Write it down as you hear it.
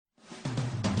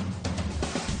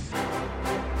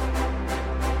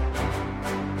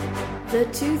The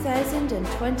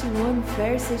 2021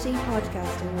 Fair City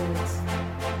Podcast Awards,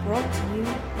 brought to you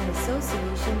in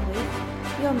association with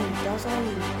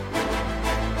Yummy.ie.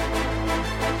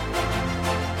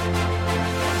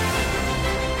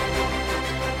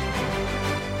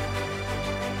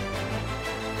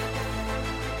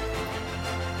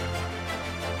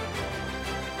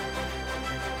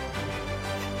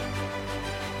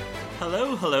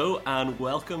 Hello, and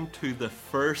welcome to the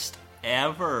first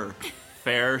ever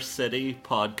Fair City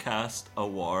Podcast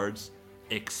Awards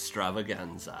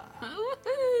extravaganza.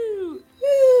 Woo-hoo!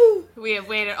 We have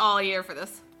waited all year for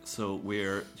this. So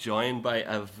we're joined by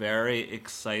a very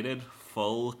excited,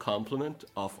 full complement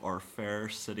of our Fair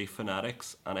City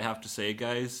fanatics, and I have to say,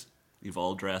 guys, you've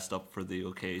all dressed up for the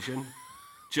occasion.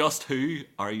 Just who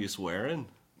are you wearing?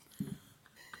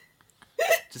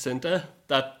 Jacinta,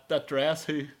 that dress,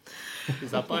 who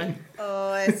is that by?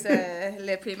 Oh, it's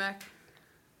Le Primark.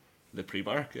 Le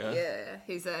Primark, yeah. Yeah,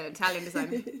 he's an Italian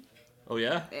designer. Oh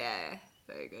yeah? Yeah,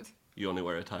 very good. You only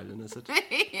wear Italian, is it?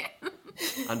 Yeah.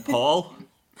 And Paul?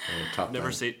 Top Never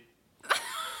man. see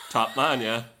Top Man,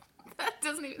 yeah.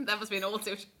 That must be an old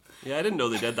suit. Yeah, I didn't know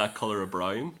they did that colour of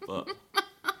brown, but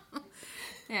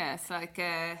Yeah, it's like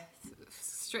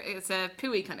it's a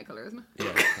pooey kind of colour, isn't it?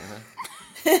 yeah.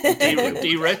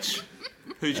 D Rich,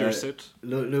 who's your suit?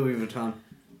 Louis Vuitton.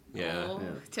 Yeah. Oh,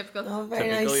 typical. Oh, very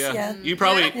Typical, nice, yeah. yeah. You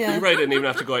probably Yeah. you probably didn't even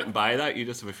have to go out and buy that. You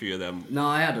just have a few of them. No,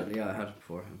 I had it. Yeah, I had it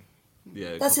beforehand.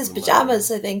 Yeah. That's his couple of pyjamas,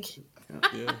 I think. them.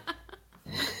 Yeah.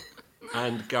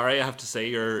 And Gary, I have to say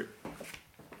you're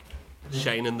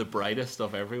shining the brightest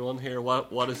of everyone here.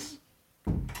 What is?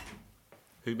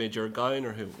 Who made your gown,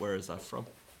 or where is that from?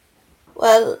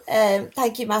 Well,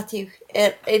 thank you, Matthew.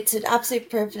 It's an absolute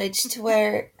privilege to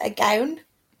wear a gown.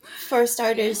 For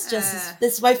starters, this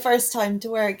is my first time to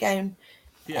wear a gown.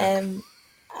 Yeah.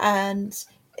 And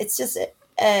it's just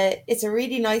it's a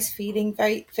really nice feeling,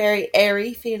 very very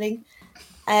airy feeling.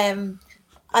 I'm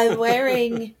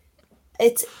wearing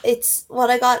it's what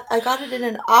I got it in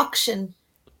an auction,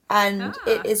 and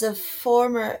it is a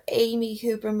former Amy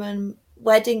Huberman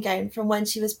wedding gown from when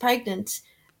she was pregnant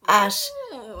at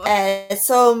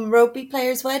some rugby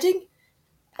player's wedding.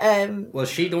 Was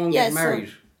she the one Yeah, getting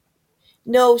married?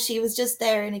 No, she was just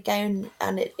there in a gown,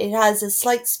 and it has a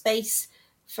slight space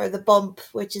for the bump,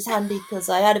 which is handy because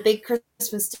I had a big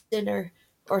Christmas dinner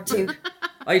or two.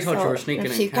 I thought you So, were sneaking a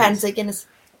few in cans cans. of Guinness.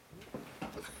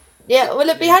 Yeah, will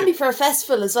it be handy for a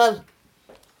festival as well?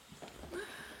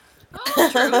 Oh,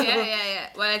 true. Yeah.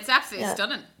 Well, it's absolutely Yeah.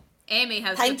 stunning. Amy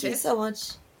has Thank good you taste. so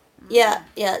much. Yeah,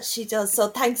 she does. So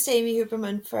thanks to Amy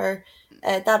Huberman for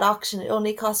that auction. It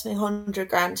only cost me 100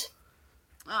 grand.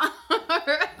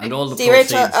 And all the See, Rich,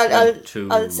 proceeds went to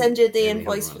I'll send you the Amy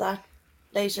invoice Huberman. for that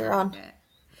later on.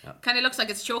 Yeah. Kind of looks like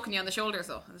it's choking you on the shoulders,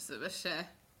 though. It's a bit,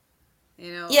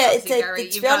 Yeah, obviously, it's a- Gary, to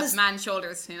you've be got honest- man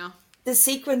shoulders, you know. The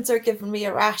sequins are giving me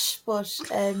a rash, but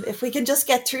if we can just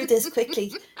get through this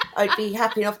quickly, I'd be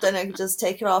happy enough. Then I could just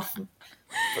take it off and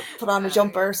put on a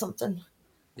jumper or something.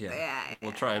 Yeah.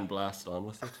 We'll try and blast on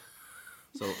with it.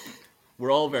 So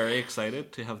we're all very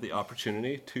excited to have the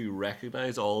opportunity to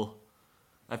recognise all.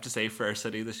 I have to say, Fair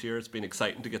City this year, it's been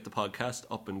exciting to get the podcast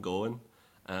up and going,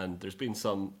 and there's been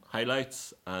some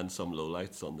highlights and some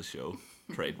lowlights on the show.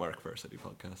 Trademark Fair City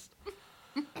podcast.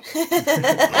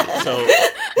 So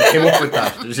Came up with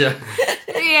that. Yeah.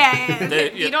 Yeah. Yeah.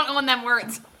 You don't own them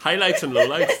words. highlights and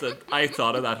lowlights, that I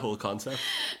thought of that whole concept,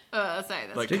 Sorry,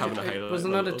 that's like true. having a highlight.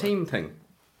 Wasn't and that a lowlight. team thing?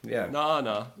 Yeah.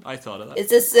 No, I thought of that. Is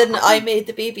this an I made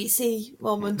the BBC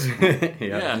moment?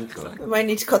 Yeah, I think so. exactly. We might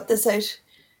need to cut this out.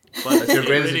 But That's your it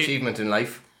greatest really- achievement in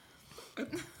life.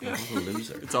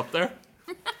 Loser. It's up there.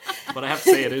 But I have to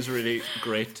say, it is really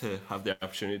great to have the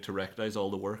opportunity to recognise all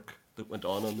the work that went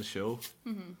on the show.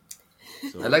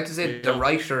 So, I'd like to say the yeah.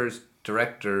 writers,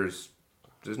 directors,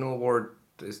 there's no award.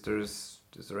 Is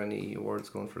there any awards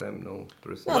going for them? No,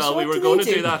 there isn't. No. Well, So we what were do going they to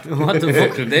do do? that. What the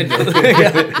fuck did they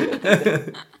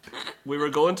do? We were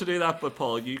going to do that, but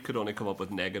Paul, you could only come up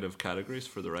with negative categories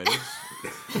for the writers.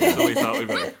 So we thought we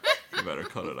better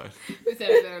cut it out. We said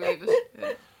we better leave it.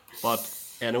 Yeah. But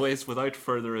anyways, without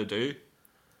further ado,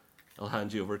 I'll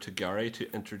hand you over to Gary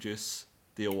to introduce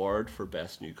the award for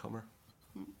Best Newcomer.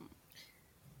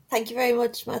 Thank you very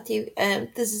much, Matthew.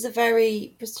 This is a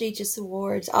very prestigious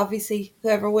award. Obviously,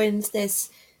 whoever wins this,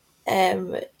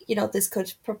 this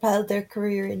could propel their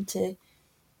career into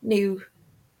new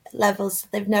levels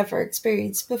that they've never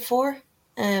experienced before.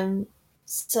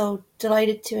 So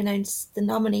delighted to announce the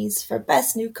nominees for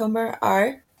Best Newcomer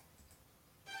are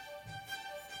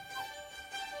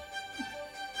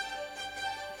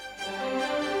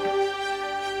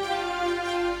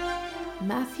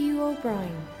Matthew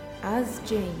O'Brien, as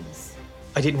James.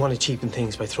 I didn't want to cheapen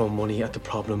things by throwing money at the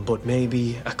problem, but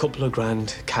maybe a couple of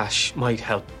grand cash might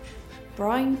help.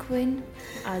 Brian Quinn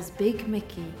as Big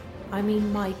Mickey.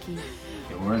 Mikey.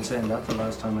 You weren't saying that the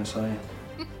last time I saw you.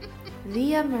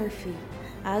 Leah Murphy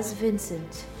as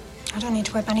Vincent. I don't need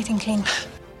to wipe anything clean.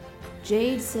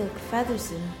 Jade Silk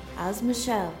Featherson as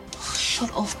Michelle.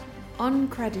 Shut up.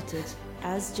 Uncredited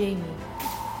as Jamie.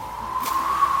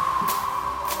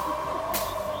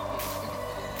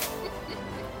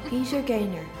 Peter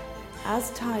Gaynor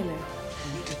as Tyler.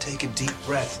 You need to take a deep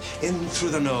breath. In through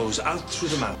the nose, out through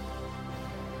the mouth.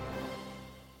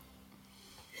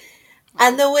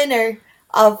 And the winner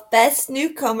of Best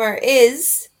Newcomer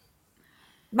is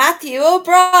Matthew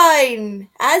O'Brien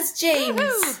as James.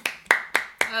 Woohoo!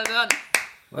 Well done.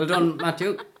 Well done,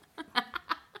 Matthew.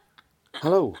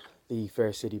 Hello, the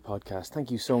Fair City podcast. Thank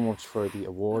you so much for the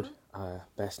award,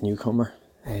 Best Newcomer.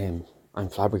 I'm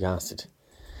flabbergasted.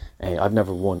 I've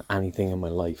never won anything in my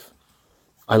life.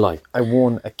 I lie. I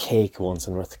won a cake once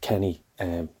in Rathkenny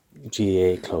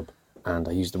GAA club, and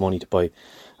I used the money to buy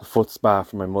a foot spa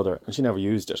for my mother, and she never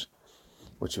used it,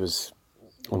 which was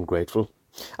ungrateful.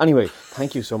 Anyway,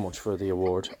 thank you so much for the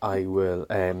award. I will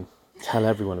tell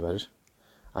everyone about it.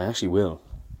 I actually will.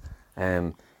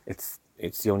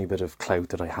 It's the only bit of clout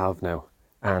that I have now,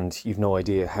 and you've no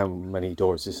idea how many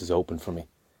doors this has opened for me.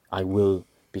 I will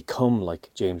become like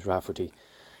James Rafferty,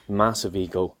 massive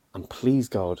ego, and please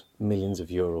God, millions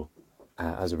of euro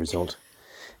as a result.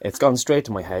 It's gone straight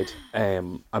to my head.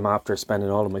 I'm after spending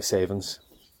all of my savings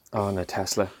on a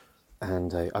Tesla,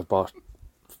 and I've bought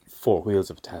 4 wheels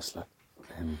of a Tesla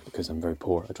because I'm very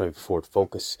poor. I drive a Ford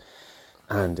Focus,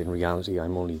 and in reality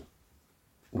I'm only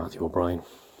Matthew O'Brien.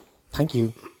 Thank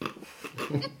you.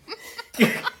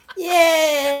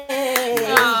 Yay!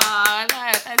 Oh,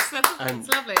 that's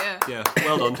lovely, yeah. Yeah,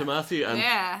 well done to Matthew and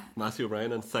Yeah. Matthew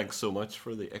O'Brien, and thanks so much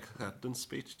for the acceptance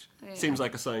speech. Yeah. Seems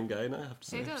like a sound guy now, I have to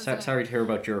say. He does, Sorry to hear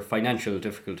about your financial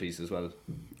difficulties as well.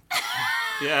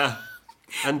 Yeah.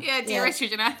 And Yeah, dear Yeah.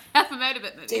 Richard, you know, help him out a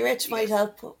bit. Maybe. D. Rich might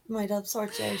help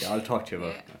sort you out. Yeah, I'll talk to you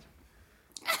about Yeah.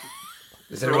 that.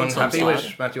 Is everyone Throw some happy salad.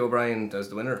 with Matthew O'Brien as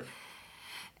the winner?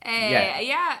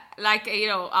 Yeah, like,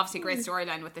 obviously great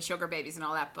storyline with the sugar babies and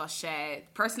all that, but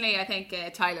personally I think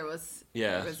Tyler was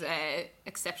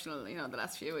exceptional, the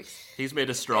last few weeks. he's made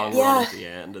a strong Yeah. run at the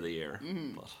end of the year.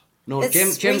 But No, It's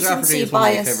James recency Rafferty is one of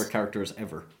my bias. favourite characters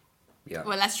ever. Yeah.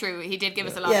 Well, that's true. He did give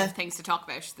us a lot Yeah. of things to talk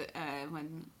about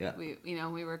when Yeah.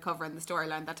 we were covering the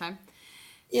storyline that time.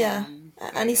 Yeah,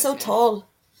 very and he's good, so yeah. tall.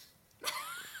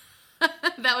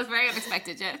 That was very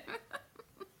unexpected, yeah.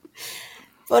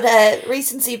 But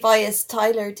recency bias,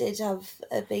 Tyler did have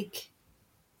a big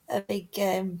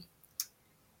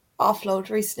offload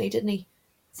recently, didn't he?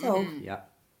 So Yeah,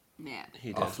 Yeah.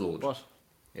 he did. Offload. But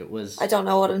it was. I don't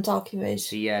know what I'm talking about.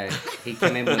 He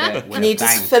came in with a Can you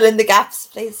just bang. fill in the gaps,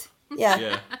 please? Yeah,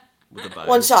 yeah, with a bang.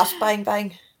 one shot, bang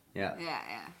bang, Yeah,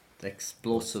 Yeah. the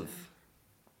explosive.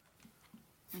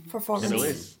 performance.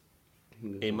 Anyways,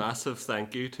 a massive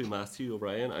thank you to Matthew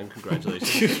O'Brien and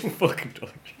congratulations. Fucking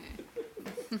dog.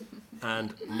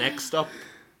 And next up,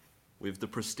 we have the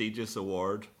prestigious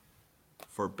award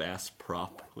for Best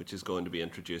Prop, which is going to be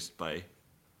introduced by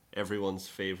everyone's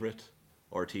favourite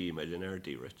RTE millionaire,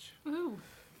 D. Rich.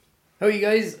 How are you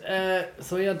guys?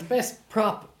 So yeah, the best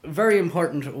prop, very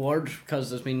important award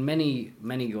because there's been many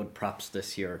good props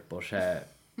this year. But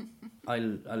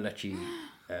I'll let you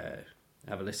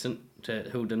have a listen to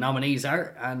who the nominees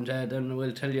are, and then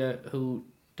we'll tell you who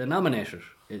the nominator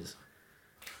is.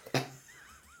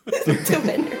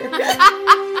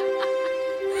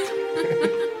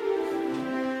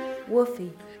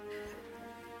 Woofy.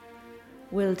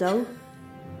 Wildo.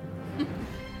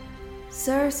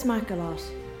 Sir Smackalot.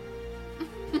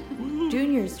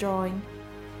 Junior's drawing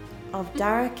of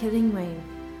Dara killing Wayne.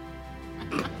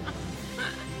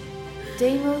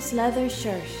 Damo's leather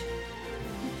shirt.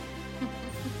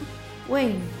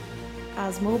 Wayne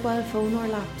as mobile phone or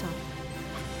laptop.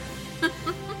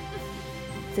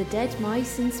 The dead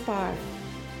mice in Spar.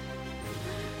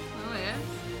 Oh, yeah.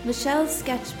 Michelle's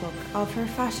sketchbook of her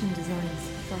fashion designs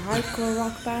for hardcore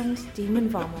rock band Demon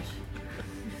Vomit.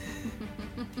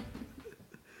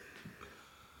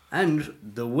 And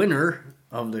the winner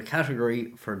of the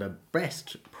category for the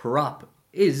best prop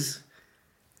is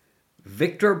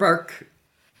Victor Burke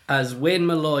as Wayne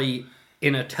Malloy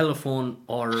in a telephone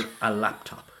or a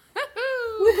laptop.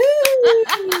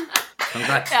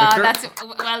 Congrats, Yeah, Victor. that's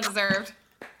well deserved.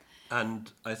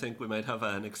 And I think we might have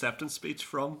an acceptance speech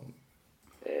from...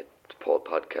 It's Paul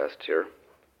Podcast here.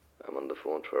 I'm on the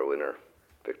phone to our winner,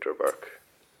 Victor Burke.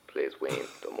 Plays Wayne,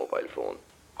 the mobile phone.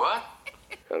 What?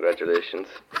 Congratulations.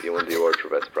 You won the award for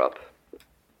Best Prop.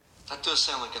 That does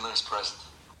sound like a nice present.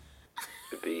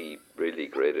 It'd be really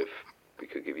great if we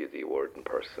could give you the award in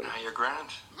person. You're grand.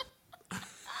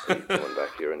 Are you coming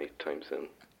back here anytime soon?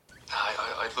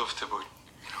 I'd love to, but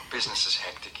business is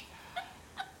hectic.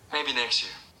 Maybe next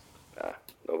year.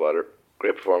 No bother.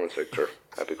 Great performance, Victor.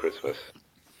 Happy Christmas.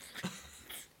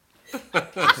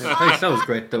 That was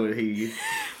great, though.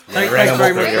 Thanks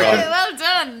very much. Well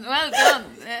done.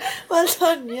 Yeah. Well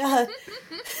done, yeah.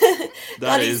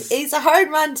 He's a hard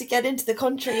man to get into the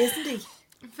country, isn't he?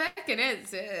 In fact, it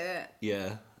is.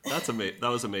 Yeah, that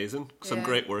was amazing. Some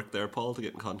great work there, Paul, to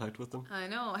get in contact with them. I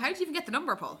know. How did you even get the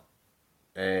number, Paul?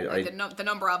 The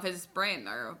number of his brain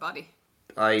or body?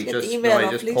 I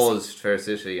just paused Fair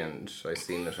City and I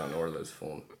seen it on Orla's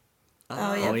phone.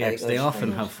 Oh yeah, because they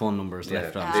often have phone numbers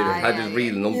left on. They had his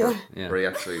real number where he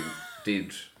actually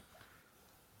did.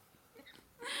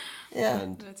 Yeah.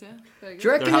 Do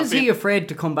you reckon is he afraid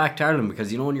to come back to Ireland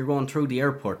because when you're going through the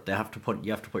airport, you have to put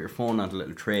your phone on a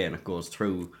little tray and it goes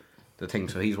through the thing,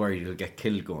 so he's worried he'll get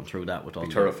killed going through that with all.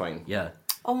 Terrifying. Yeah.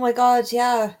 Oh my God,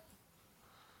 yeah.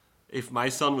 If my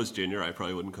son was junior, I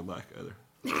probably wouldn't come back either.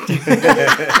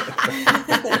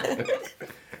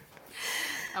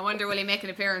 I wonder, will he make an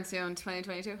appearance in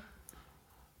 2022?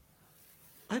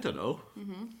 I don't know.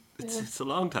 Mm-hmm. It's a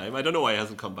long time. I don't know why he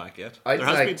hasn't come back yet. There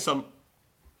has been some.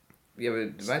 Yeah,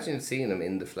 but imagine seeing him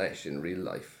in the flesh in real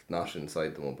life, not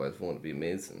inside the mobile phone. It'd be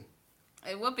amazing.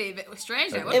 It would be a bit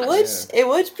strange. It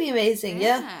would be amazing.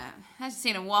 Yeah. I've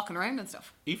seen him walking around and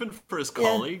stuff. Even for his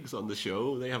colleagues on the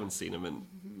show, they haven't seen him in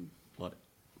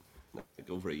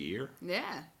over a year.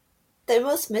 Yeah. They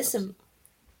must miss him.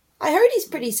 I heard he's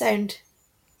pretty sound.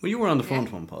 Well, you were on the phone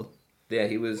to him, Paul. Yeah,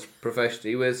 he was professional.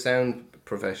 He was sound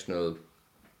professional.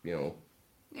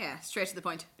 Yeah, straight to the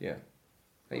point. Yeah.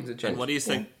 He was a gent. And what do you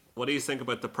think? What do you think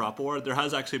about the prop award? There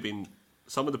has actually been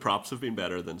some of the props have been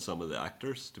better than some of the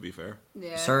actors. To be fair,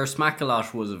 Sir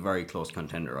Smackalot was a very close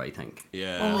contender, I think.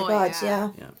 Yeah. Oh my God, yeah.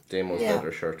 Damo's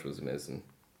leather shirt was amazing.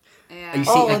 Yeah. You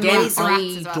see, again,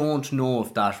 amazing. I don't know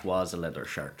if that was a leather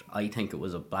shirt. I think it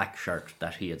was a black shirt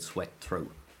that he had sweat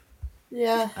through.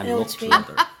 Yeah, and I know looked what you mean.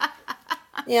 leather.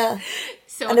 Yeah.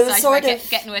 So and it was sort of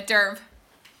getting with Derv.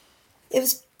 It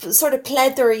was sort of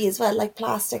pleathery as well, like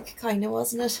plastic, kind of,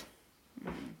 wasn't it?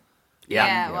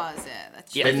 Yeah, it was.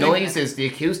 That's the noises, the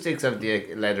acoustics of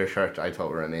the leather shirt, I thought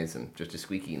were amazing. Just the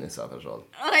squeakiness of it all.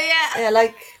 Oh yeah. Yeah,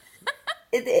 like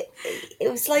it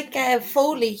was like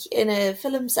Foley in a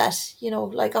film set.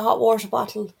 Like a hot water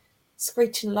bottle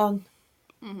screeching along.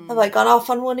 Mm-hmm. Have I gone off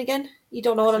on one again? You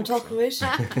don't know what I'm talking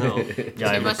about. No.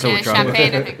 Yeah, too much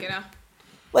champagne, I think.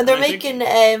 When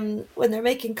they're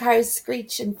making cars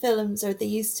screech in films, or they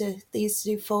used to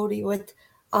do Foley with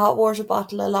a hot water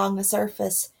bottle along a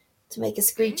surface to make a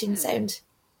screeching sound,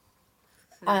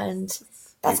 and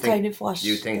that's kind of what.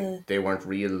 You think they weren't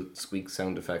real squeak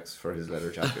sound effects for his leather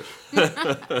jacket?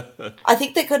 I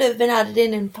think they could have been added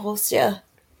in post. Yeah,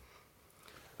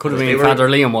 could have been Father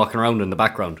Liam walking around in the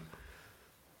background.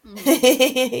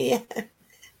 Yeah.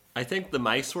 I think the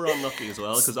mice were unlucky as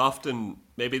well, because often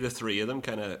maybe the three of them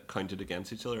kind of counted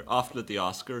against each other. Often at the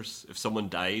Oscars, if someone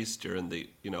dies during the,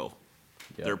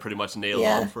 they're pretty much nailed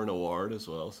on for an award as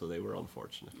well, so they were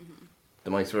unfortunate. Mm-hmm. The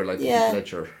mice were like Heath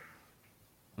Ledger.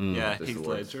 Yeah, Heath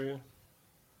Ledger, yeah.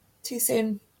 Too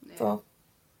soon, bro.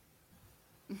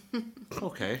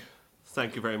 Okay.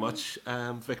 Thank you very much,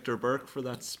 Victor Burke, for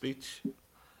that speech.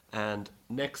 And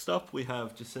next up, we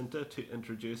have Jacinta to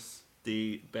introduce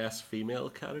the Best Female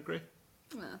category.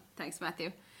 Well, thanks,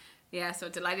 Matthew. Yeah, so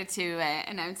delighted to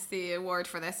announce the award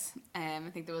for this. I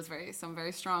think there was some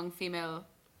very strong female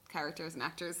characters and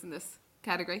actors in this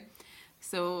category.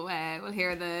 So we'll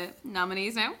hear the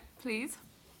nominees now, please.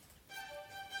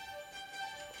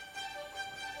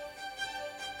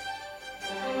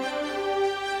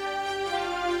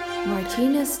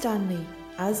 Martina Stanley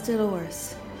as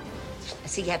Dolores. I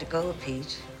see you had to go,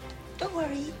 Pete. Don't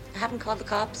worry, I haven't called the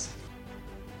cops.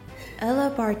 Ella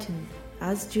Barton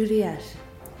as Juliet.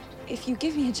 If you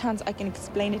give me a chance, I can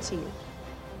explain it to you.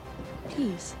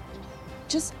 Please,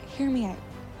 just hear me out.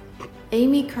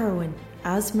 Amy Kerwin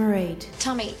as Mairead.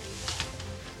 Tommy,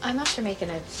 I'm after making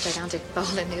a gigantic bowl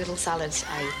of noodle salad.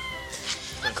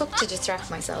 I cooked to distract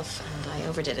myself and I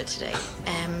overdid it today.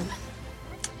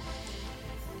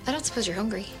 I don't suppose you're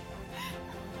hungry.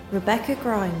 Rebecca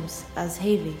Grimes as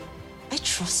Hayley. I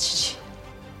trusted you.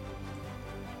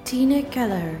 Tina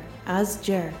Kelleher as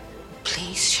Jer.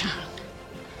 Please, Sharon.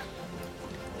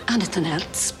 Anything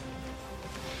else?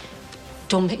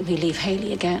 Don't make me leave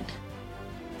Hayley again.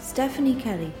 Stephanie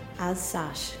Kelly as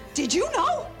Sash. Did you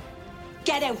know?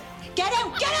 Get out! Get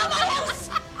out! Get out of my house!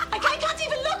 I can't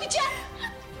even look at you!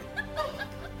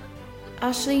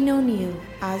 Aisling O'Neill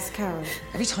as Carol.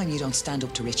 Every time you don't stand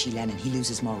up to Richie Lennon, he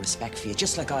loses more respect for you,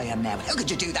 just like I am now. How could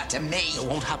you do that to me? It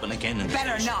won't happen again.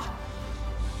 Better not.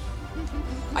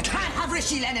 I can't have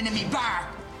Richie Lennon in me bar.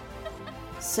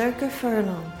 Circa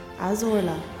Furlong as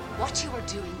Orla. What you are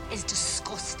doing is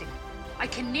disgusting. I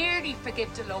can nearly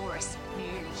forgive Dolores.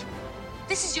 Nearly.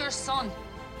 This is your son.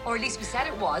 Or at least we said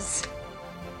it was.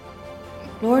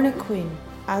 Lorna Quinn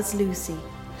as Lucy.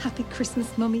 Happy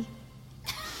Christmas, Mummy.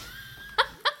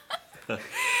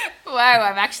 Wow,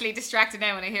 I'm actually distracted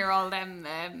now when I hear all them,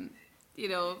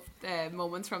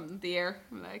 moments from the year.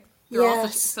 I'm like, they're all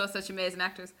such amazing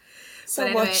actors. So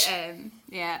but anyway,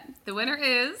 much. the winner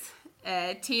is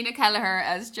Tina Kelleher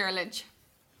as Ger Lynch.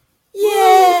 Yay!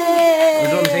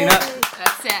 Well done, Tina.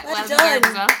 That's it. Well deserved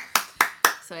as well.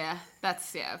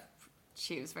 So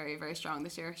she was very, very strong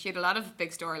this year. She had a lot of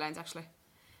big storylines actually.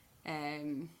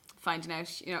 Finding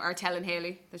out, or telling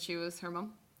Hayley that she was her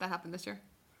mum. That happened this year.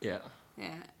 Yeah.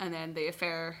 Yeah, and then the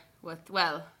affair with,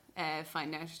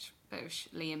 finding out about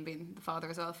Liam being the father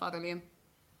as well, Father Liam.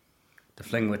 The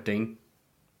fling with Dean.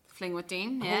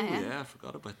 Yeah. I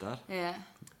forgot about that. Yeah.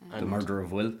 The murder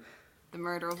of Will. The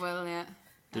murder of Will, yeah.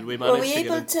 Did we manage Were we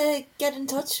able to get in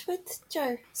touch with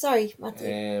Ger? Sorry, Matthew.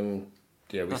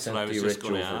 Yeah, we That's sent what I was the just rich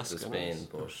gonna over ask, to Spain,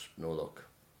 but no luck.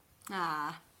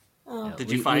 Ah. Oh. Yeah, Did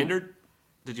you find her?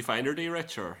 Did you find her, D.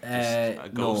 Rich, or just a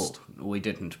ghost? No, we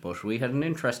didn't, but we had an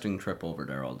interesting trip over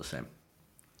there all the same.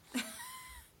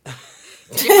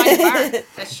 Did you find the bar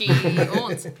that she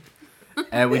owns?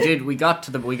 We did. We got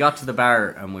to the bar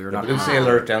and we were not. Blue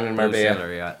Sailor down in Marbella. Blue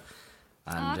Sailor, yeah.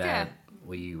 And Okay.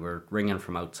 we were ringing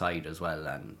from outside as well,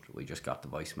 and we just got the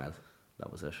voicemail.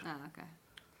 That was it. Oh,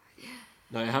 okay.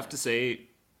 Now I have to say,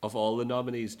 of all the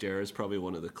nominees, Ger is probably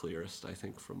one of the clearest. I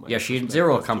think from my She had perspective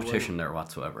zero to competition win. there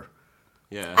whatsoever.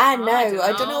 Yeah. I don't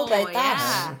know about Yeah.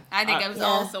 that. I think it was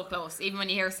all so close. Even when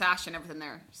you hear Sash and everything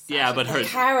there. Yeah, but her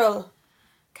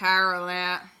Carol,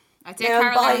 yeah. I'd say Yeah, I'm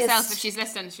Carol biased. herself, if she's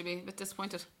listening, she'd be a bit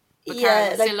disappointed. But Yeah, Carol, I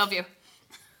like- still love you.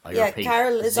 I yeah, repeat,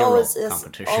 Carol is zero always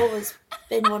competition.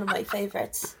 been one of my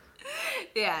favourites.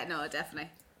 Yeah, no, definitely.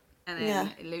 And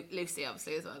then Yeah. Lucy,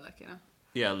 obviously, as well,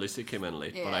 Yeah, Lucy came in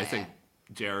late, but I Yeah. think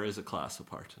Ger is a class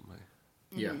apart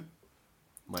in Yeah.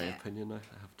 my opinion.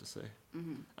 I have to say.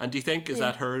 And do you think is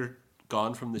that her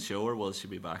gone from the show, or will she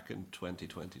be back in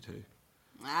 2022?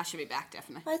 She'll be back,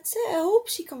 definitely. I'd say I hope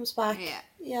she comes back. Yeah.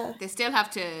 Yeah. They still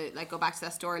have to go back to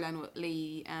that storyline with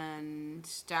Lee and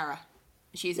Dara.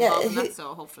 She's Yeah, involved in that,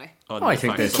 so hopefully. I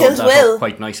think they Killed summed that Will. up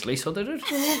quite nicely, so they did.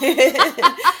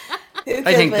 Who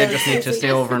I think killed they Will? just need to stay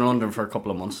over in London for a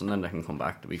couple of months and then they can come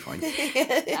back to be fine.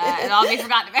 It'll all be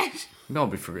forgotten about. No,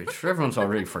 be forgotten. Everyone's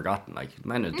already forgotten. Like,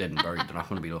 men that didn't bury, they're not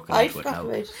going to be looking I into it forgot now.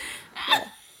 about.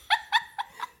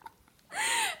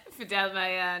 Fidelma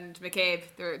and McCabe,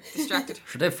 they're distracted.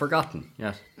 Sure, they've forgotten,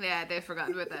 yes. Yeah, they've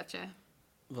forgotten about that, yeah.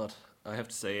 But I have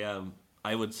to say,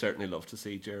 I would certainly love to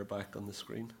see Ger back on the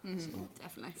screen. So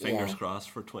Definitely. fingers crossed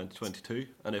for 2022.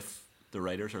 And if the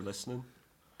writers are listening,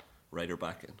 write her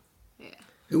back in. Yeah.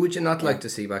 Who would you not like to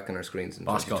see back on our screens in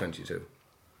Bosco. 2022?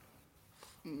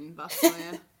 Bosco,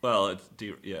 yeah. Well,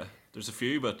 there's a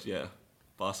few, but yeah,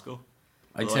 Bosco.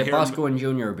 I'd Although I say hear Bosco and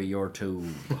Junior would be your two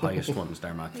highest ones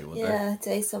there, Matthew, would Yeah, I'd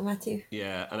say so, Matthew.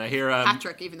 Yeah, and I hear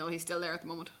Patrick, even though he's still there at the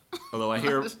moment. although I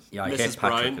hear Yeah, I hate Mrs.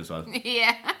 Patrick Brown as well.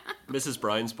 Yeah. Mrs.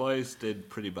 Brown's Boys did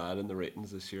pretty bad in the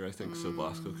ratings this year, I think, so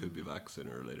Bosco could be back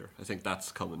sooner or later. I think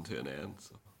that's coming to an end.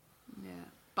 So. Yeah.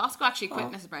 Bosco actually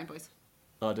quit Mrs. Brown Boys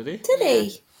Oh, did he? Did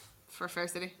he? for Fair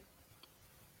City.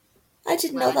 I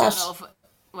didn't Well, know I that. don't know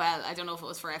I don't know if it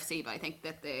was for FC, but I think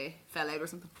that they fell out or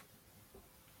something.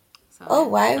 So, Oh,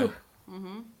 wow.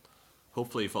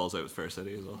 Hopefully he falls out with Fair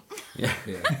City as well. Yeah.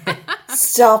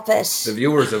 Stop it. The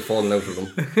viewers have fallen out of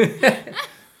them.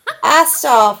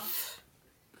 Stop.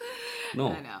 No.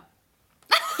 I know.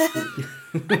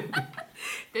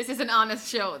 This is an honest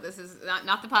show. This is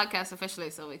not the podcast officially,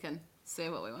 so we can say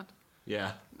what we want.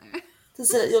 Yeah.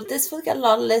 This will get a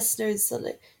lot of listeners, so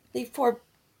leave poor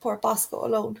Bosco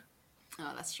alone.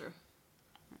 Oh, that's true.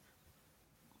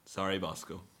 Sorry,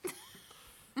 Bosco.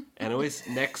 Anyways,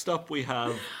 next up we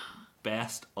have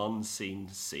Best Unseen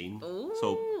Scene. Ooh.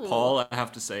 So, Paul, I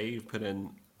have to say, you've put in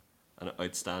an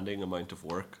outstanding amount of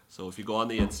work. So if you go on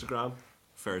the Instagram,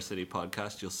 Fair City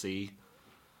Podcast, you'll see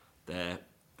the...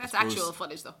 That's actual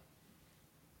footage, though.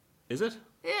 Is it?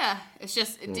 Yeah, it's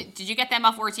just. Did you get them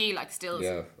off RT, like, stills?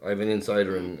 Yeah, I have an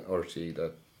insider in RT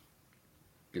that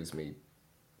gives me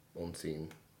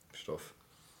unseen stuff.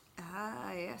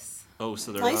 Ah, yes. Oh,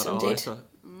 so they're Nice not one, all. I dude. thought,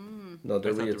 No, I thought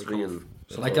it's they were real coming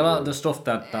So like a lot of the stuff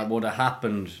that would have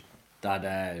happened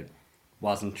that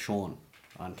wasn't shown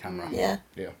on camera. Yeah.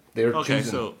 Yeah. They're Okay,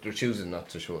 choosing not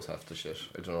to show us half the shit.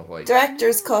 I don't know why.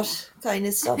 Director's cut kind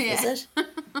of stuff, is it?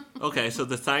 Okay, so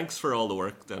the thanks for all the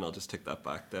work, then I'll just take that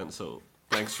back then. So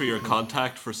thanks for your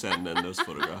contact for sending in those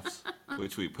photographs,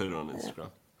 which we put on Instagram.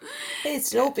 Hey,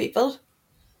 it's no people.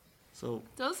 So,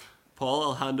 Does? Paul,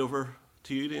 I'll hand over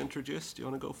to you to introduce. Do you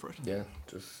want to go for it? Yeah,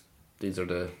 just these are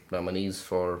the nominees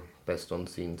for Best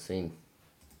Unseen Scene.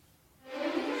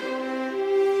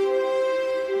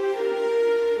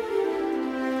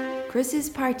 Chris's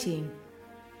partying.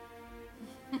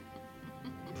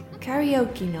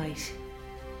 Karaoke night.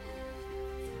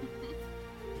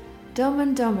 Dumb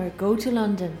and Dumber go to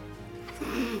London.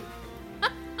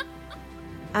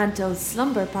 Anto's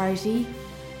slumber party.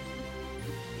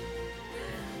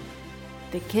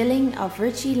 The killing of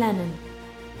Richie Lennon.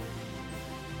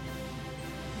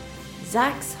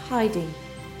 Zach's hiding.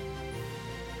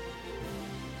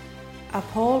 A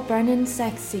Paul Brennan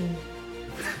sex scene.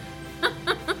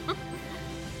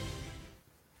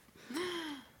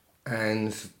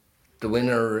 And the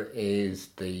winner is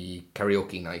the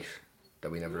karaoke night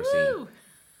that we never seen.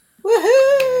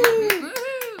 Woohoo!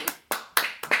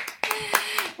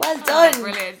 Well done.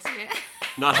 Brilliant. Yeah.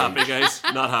 Not happy, guys.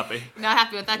 Not happy. Not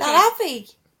happy with that Not choice. happy.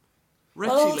 Richie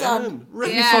Well done.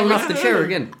 Lennon. He's falling off the chair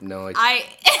again. No,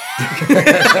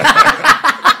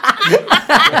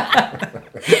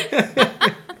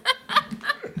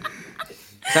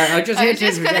 Sorry, I just hate to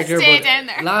just gonna interject here, stay but down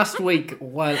there. last week,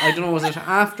 well, I don't know, was it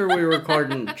after we were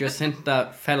recording,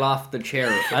 Jacinta fell off the chair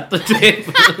at the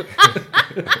table.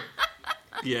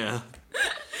 Yeah.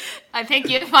 I think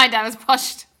you'd find I was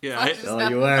pushed. Yeah,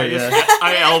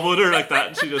 I elbowed her like that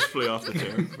and she just flew off the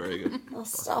chair. Very good. Oh,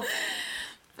 stop.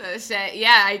 But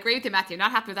yeah, I agree with you, Matthew.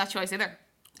 Not happy with that choice either.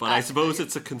 But I suppose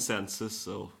it's a consensus,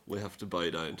 so we have to bow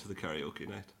down to the karaoke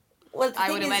night. Well, the I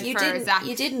thing would've is, went you for didn't, Zach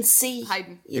you didn't see.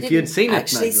 hiding. You If didn't you'd seen it,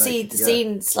 actually like, see the yeah.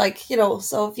 scenes, like, you know.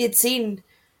 So if you'd seen,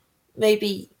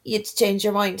 maybe you'd change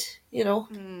your mind. You know.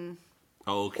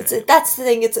 Okay. That's the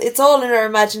thing. It's all in our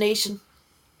imagination.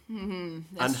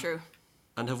 That's true.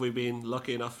 And have we been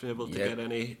lucky enough to be able to get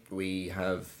any? We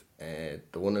have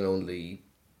the one and only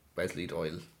Wesley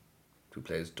Doyle, who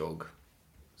plays Doug,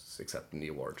 is accepting the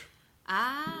award.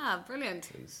 Ah, brilliant.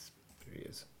 Here he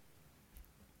is.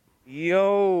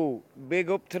 Yo, big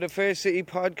up to the Fair City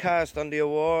podcast on the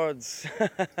awards.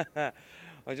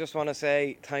 I just want to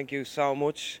say thank you so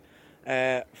much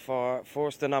for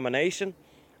first the nomination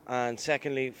and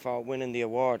secondly for winning the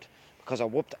award, because I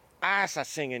whooped ass at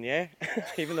singing, yeah?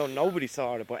 Even though nobody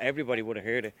saw it, but everybody would have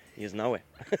heard it. You know it.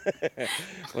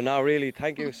 But no, really,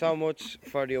 thank you so much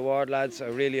for the award, lads. I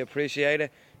really appreciate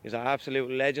it. You're absolute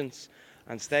legends.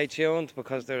 And stay tuned,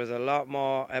 because there is a lot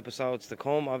more episodes to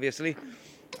come, obviously.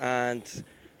 And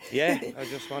yeah, I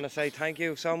just want to say thank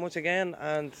you so much again,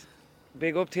 and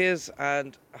big up to yous,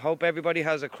 and hope everybody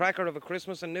has a cracker of a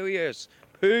Christmas and New Year's.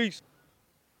 Peace.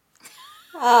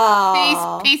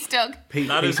 Aww. Peace, Doug.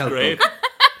 That is great.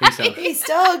 Peace,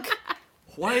 Doug.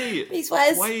 Why? Peace,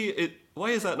 Wes.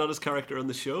 Why is that not his character on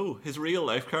the show? His real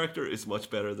life character is much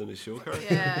better than his show character.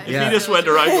 Yeah. If he just went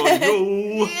around going,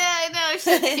 yo. Yeah, I know.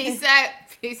 Shit. Peace out.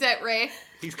 Peace out, Ray.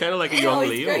 He's kind of like a young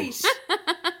he's Leo. great.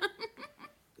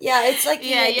 Yeah, it's like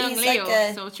Yeah, young he's Leo. like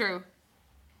a So true.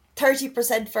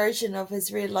 30% version of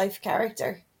his real life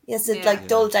character. He has to Yeah. like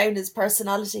dull down his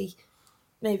personality,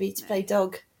 maybe, to play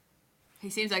Doug. He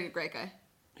seems like a great guy.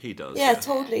 He does. Yeah,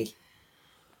 totally.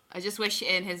 I just wish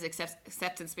in his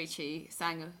acceptance speech he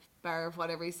sang a bar of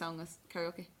whatever he sung as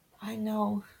karaoke. I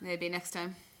know. Maybe next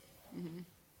time.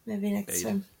 Maybe next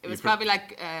time. It was probably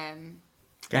like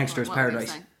Gangster's what were you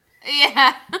Paradise. saying?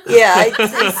 Yeah. Yeah, I'd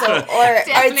say so. Or I'd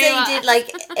Definitely say not. he did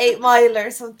like 8 Mile or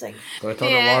something. But I thought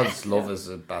Yeah. it was Love is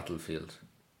a Battlefield.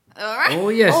 All right. Oh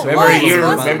yes, Oh, Remember, was, you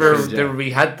wasn't remember it? there,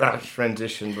 we had that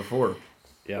rendition before.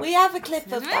 Yeah. We have a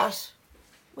clip of we? that.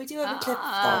 We do have a clip of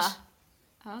that.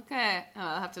 Okay. Oh,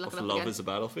 I'll have to look Of it up Love again. is a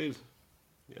Battlefield.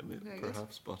 Yeah, maybe, Very good.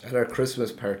 perhaps. But At our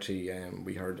Christmas party,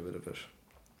 we heard a bit of it.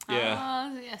 yeah,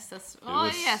 Oh, yes, that's.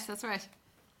 was- yes, that's right.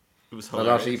 it was Well,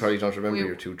 hilarious. actually, you probably don't remember. We-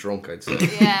 You're too drunk, I'd say.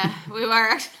 Yeah, we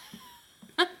were.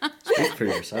 Speak for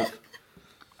yourself.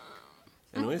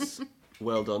 Anyways,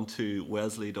 well done to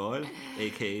Wesley Doyle,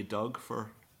 aka Doug,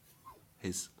 for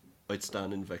his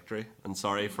outstanding victory. And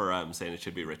sorry for saying it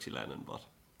should be Richie Lennon, but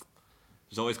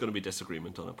there's always going to be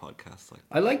disagreement on a podcast. Like,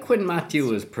 I like when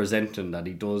Matthew is presenting that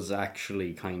he does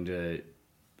actually kind of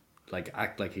like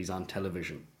act like he's on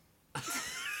television.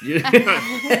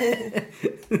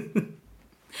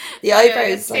 The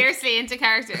eyebrows. Like, Seriously into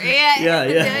character. Yeah.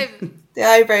 Yeah. the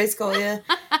eyebrows go, yeah.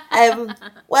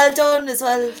 Well done as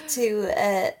well to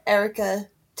Erica,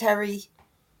 Terry,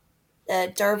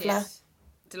 Dervla. Yes.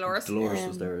 Dolores. Dolores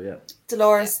was there, yeah.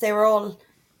 Dolores, they were all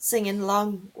singing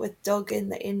along with Doug in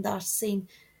that scene,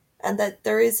 and that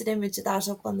there is an image of that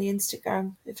up on the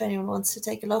Instagram if anyone wants to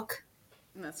take a look.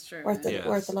 That's true. Worth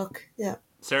a look. Yeah.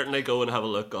 Certainly go and have a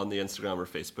look on the Instagram or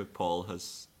Facebook. Paul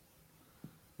has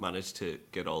managed to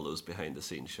get all those behind the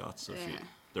scenes shots, so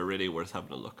they're really worth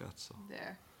having a look at. So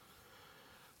there.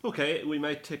 Okay, we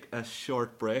might take a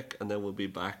short break and then we'll be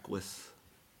back with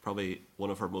probably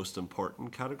one of our most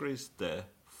important categories, the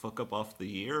fuck up of the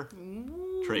year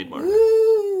trademark.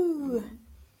 Ooh.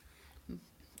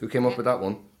 Who came up with that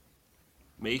one?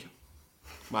 Me,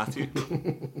 Matthew.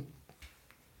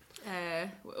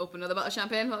 We'll open another bottle of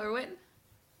champagne while we're waiting.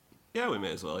 Yeah, we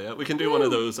may as well. Yeah, we can do one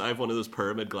of those. I have one of those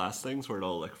pyramid glass things where it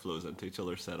all like flows into each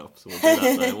other's setup. So we'll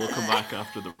do that now. We'll come back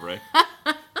after the break.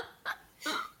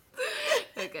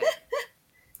 Okay.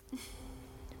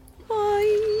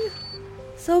 Hi.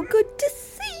 So good to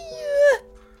see you.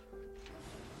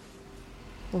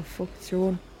 Oh fuck, it's your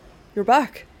one. You're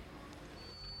back.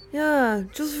 Yeah,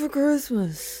 just for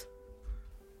Christmas.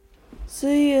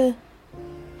 See ya.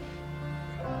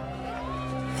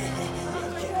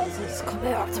 Jesus, come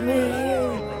here to me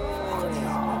here.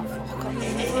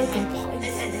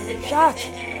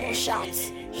 Fucking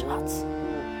shots.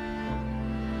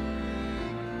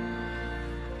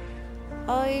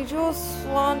 I just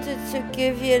wanted to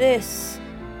give you this.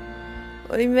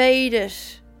 I made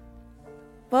it.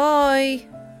 Bye.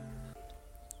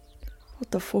 What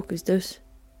the fuck is this?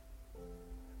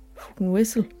 Fucking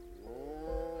whistle.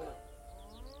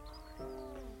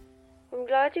 I'm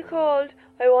glad you called.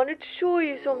 I wanted to show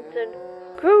you something.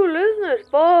 Cool, isn't it?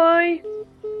 Bye.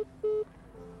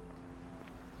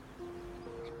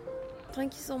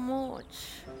 Thank you so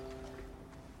much.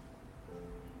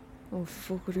 Oh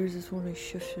fuck it, here's this one I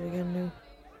shifted again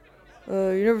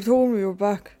now. You never told me you were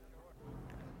back.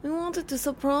 I wanted to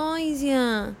surprise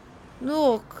you.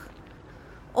 Look.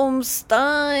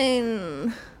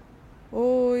 Stein.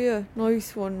 Oh yeah,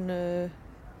 nice one.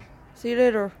 See you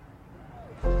later.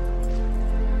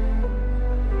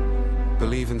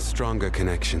 Believe in stronger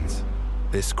connections,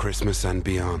 this Christmas and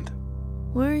beyond.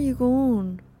 Where are you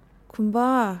going? Come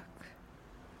back.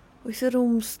 I said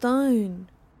Stein.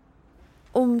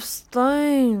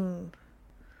 Stein.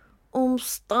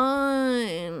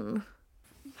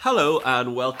 Hello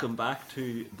and welcome back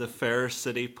to the Fair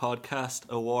City Podcast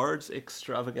Awards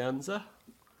Extravaganza.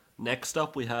 Next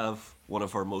up we have one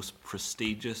of our most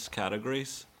prestigious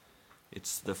categories.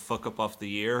 It's the Fuck Up of the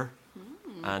Year,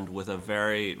 and with a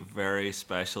very, very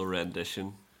special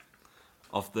rendition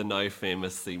of the now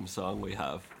famous theme song we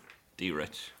have, D.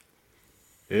 Rich.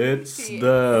 It's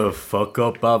the fuck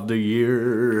up of the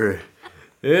year.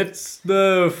 It's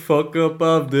the fuck up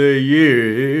of the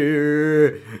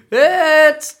year.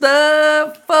 It's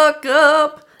the fuck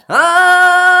up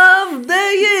of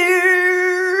the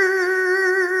year.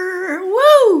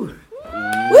 Woo!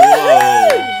 Yeah!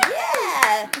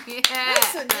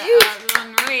 That's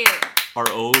unreal. Our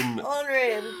own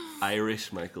Unreal.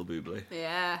 Irish Michael Bublé.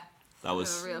 Yeah. That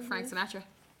was a real Frank Sinatra.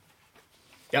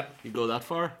 Yep. You go that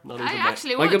far? Not I even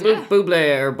actually my... would. Michael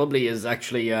Bublé or Bubbly is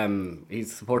actually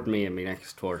he's supporting me in my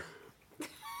next tour.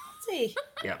 See.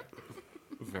 Yeah.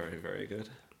 Very, very good.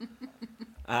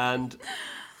 And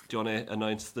do you want to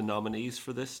announce the nominees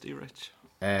for this, D. Rich?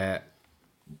 I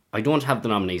don't have the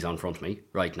nominees on front of me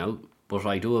right now, but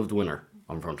I do have the winner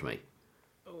on front of me.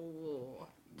 Oh.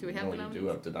 Do we have the nominees? You do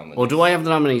have the nominees. Oh, do I have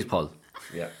the nominees, Paul?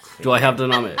 Yeah. Do I have the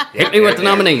nominees? Hit me with the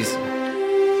nominees.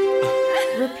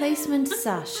 Replacement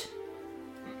sat.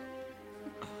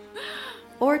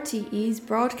 RTE's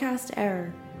broadcast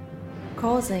error,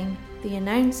 causing the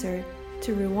announcer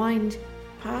to rewind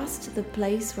past the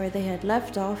place where they had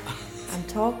left off and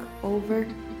talk over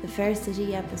the Fair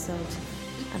City episode,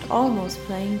 and almost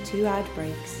playing 2 ad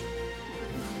breaks.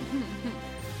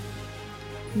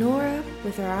 Nora,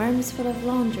 with her arms full of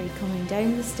laundry, coming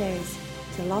down the stairs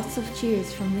to lots of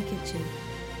cheers from the kitchen,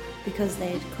 because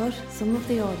they had cut some of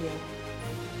the audio.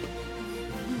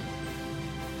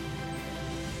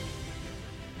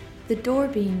 The door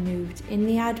being moved in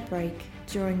the ad break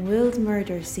during Will's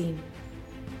murder scene.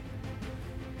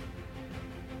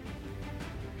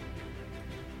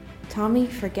 Tommy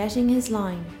forgetting his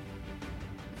line.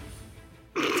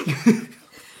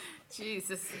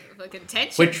 Jesus, fucking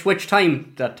tension. Which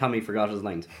time that Tommy forgot his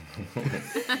lines?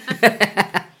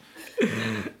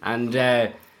 And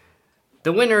the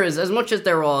winner is, as much as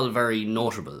they're all very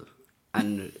notable,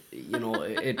 and you know,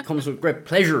 it it comes with great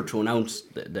pleasure to announce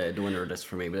the winner of this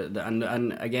for me. But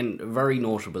and again, very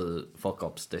notable fuck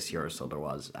ups this year. So there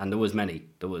was many.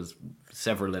 There was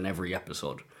several in every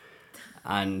episode,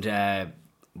 and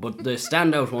but the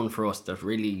standout one for us that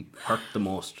really hurt the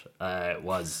most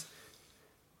was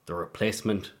the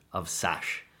replacement of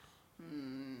Sash.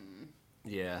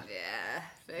 Yeah.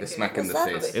 The smack in the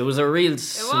face. It was a real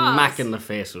smack in the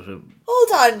face. With him.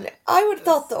 Hold on, I would have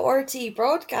thought the RT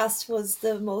broadcast was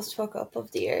the most fuck up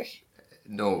of the year.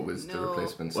 No, it was the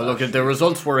replacement. Well, look, the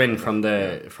results were in from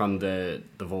the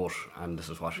vote, and this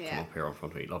is what came up here in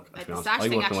front of me. Look, to be honest, I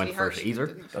wouldn't have went for it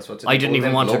either. That's what's I didn't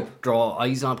even want to draw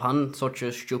eyes upon such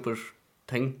a stupid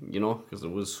thing, because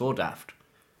it was so daft.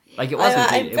 Like it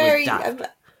wasn't. It was daft.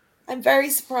 I'm very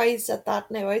surprised at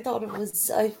that now. I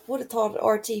would have thought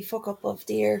RT fuck up of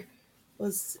the year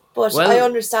was, but I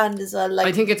understand as well. Like,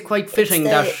 I think it's quite fitting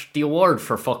that the award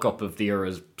for fuck up of the year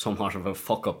is somewhat of a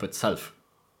fuck up itself.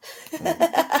 No,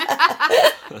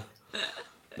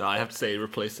 I have to say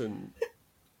replacing.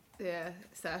 Yeah,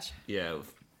 Sash. Yeah,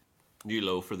 new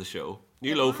low for the show.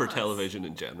 New low for television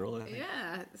in general. I think.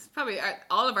 Yeah, it's probably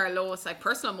all of our lowest, like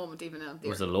personal moment even. It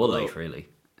was a low light, really.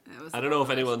 I don't know if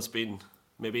anyone's been.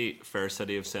 Maybe Fair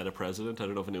City have set a precedent. I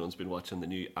don't know if anyone's been watching the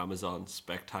new Amazon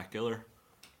Spectacular.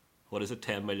 What is it?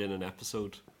 10 million an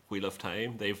episode. Wheel of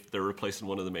Time. They're replacing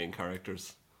one of the main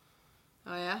characters.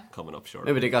 Oh yeah. Coming up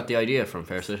shortly. Maybe they got the idea from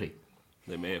Fair City.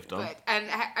 They may have done. Right. And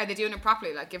are they doing it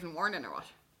properly, like giving warning or what?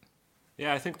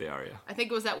 Yeah, I think they are. Yeah. I think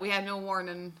it was that we had no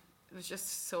warning. It was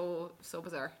just so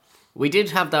bizarre. We did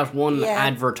have that one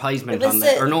advertisement on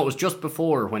it, or no, it was just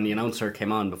before when the announcer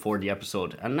came on before the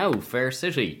episode. And now Fair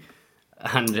City.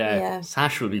 And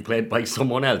Sash will be played by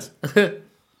someone else.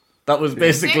 That was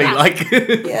basically like...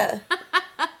 Yeah.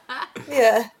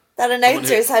 That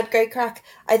announcers had great crack.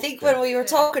 I think when we were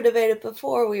talking about it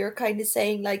before, we were kind of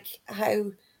saying like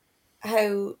how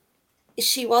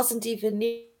she wasn't even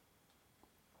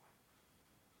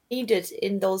needed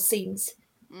in those scenes.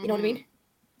 You know what I mean?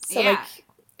 So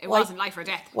it wasn't life or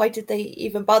death. Why did they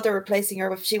even bother replacing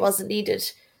her if she wasn't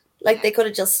needed? Like they could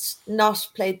have just not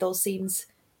played those scenes.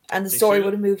 And the story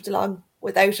would have moved along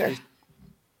without her.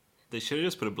 They should have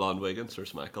just put a blonde wig on Sir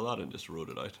Smack-a-Lot and just wrote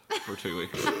it out for 2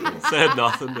 weeks. Said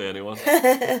nothing to anyone.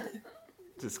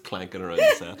 Just clanking around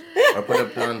the set. Or put a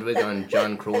blonde wig on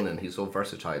John Cronin. He's so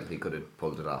versatile, he could have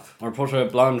pulled it off. Or put a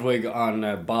blonde wig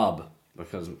on Bob,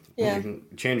 because you can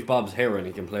change Bob's hair and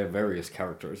he can play various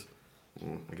characters.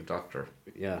 Like a doctor.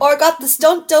 Yeah. Or got the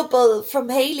stunt double from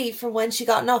Hayley from when she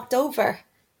got knocked over.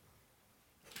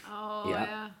 Oh,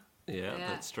 yeah. Yeah,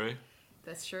 that's true.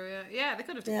 That's true, yeah. They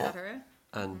could have done better,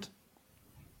 And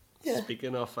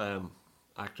speaking of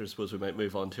actors, suppose we might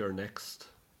move on to our next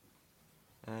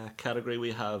category.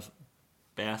 We have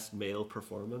Best Male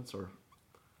Performance or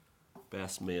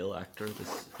Best Male Actor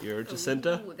this year.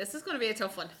 Jacinta? Ooh, this is going to be a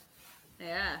tough one.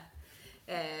 Yeah.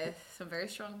 Some very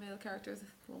strong male characters at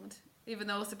the moment. Even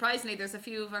though, surprisingly, there's a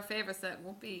few of our favourites that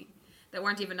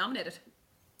weren't even nominated.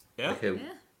 Yeah? Yeah.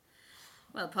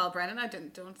 Well, Paul Brennan, I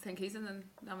don't think he's in the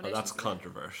nomination. Oh, that's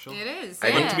controversial. It is.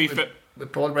 I think to be fair,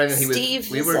 with Paul Brennan,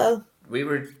 Steve we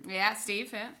were. Yeah,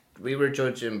 Steve. Yeah. We were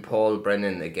judging Paul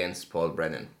Brennan against Paul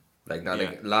Brennan, like not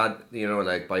a lad.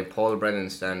 Like by Paul Brennan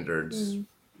standards,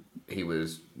 he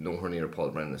was nowhere near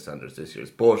Paul Brennan standards this year.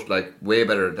 But like way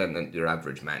better than your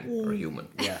average man or human.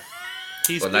 Yeah.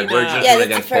 But like we're judging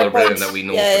against Paul Brennan that we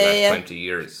know for the last 20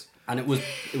 years, and it was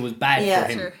bad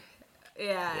for him. Sure.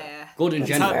 Yeah. Good in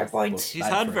general. He's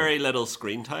had very little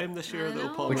screen time this year, though,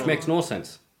 Paul. Which makes no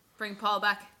sense. Bring Paul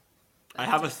back. I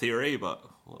have a theory, but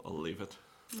I'll leave it.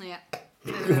 Yeah.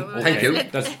 Thank you.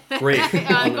 That's great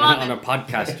on a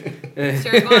podcast.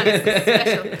 Sure, go on. It's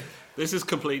special. This is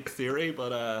complete theory,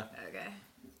 but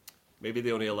maybe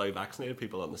they only allow vaccinated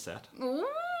people on the set. Ooh,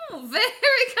 very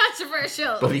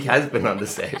controversial. but he has been on the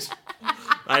set.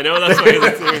 I know,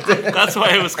 that's why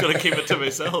I was going to keep it to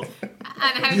myself.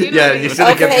 And how do you know? Yeah, you should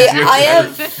have kept it to yourself.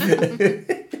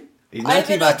 I have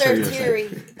another theory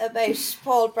about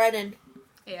Paul Brennan.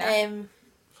 Yeah.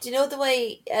 Do you know the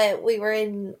way we were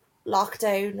in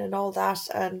lockdown and all that,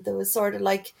 and there was sort of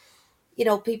like,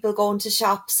 people going to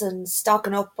shops and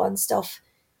stocking up on stuff?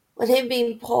 With him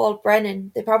being Paul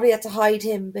Brennan, they probably had to hide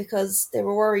him because they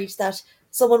were worried that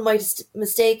someone might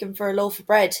mistake him for a loaf of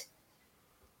bread.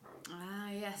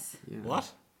 Yes. Yeah.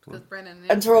 What? Because Brennan,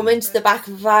 and throw them into the back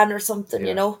of a van or something,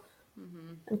 and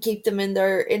keep them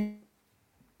in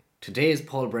Today is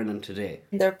Paul Brennan today.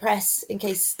 In their press in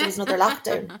case there's another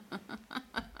lockdown.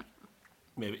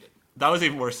 Maybe. That was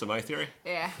even worse than my theory.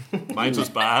 Yeah. Mine was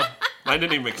bad. Mine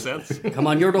didn't even make sense. Come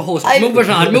on, you're the host. Move it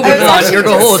on. You're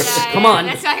the host. Come on.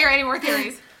 Let's not hear any more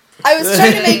theories. I was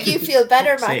trying to make you feel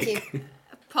better, Matthew.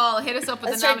 Paul, hit us up with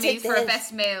the Let's try and take nominees the for hit.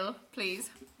 best male, please.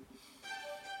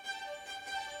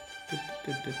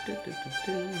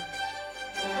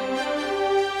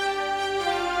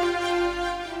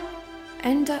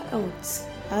 Enda Oates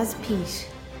as Pete.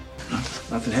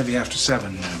 Nothing heavy after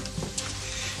 7.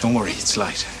 Don't worry, it's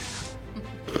light.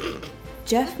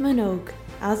 Jeff Minogue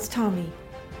as Tommy.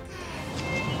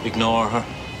 Ignore her.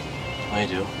 I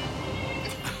do.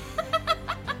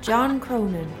 John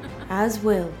Cronin as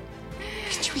Will.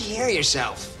 Did you hear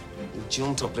yourself? You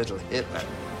jumped up little Hitler.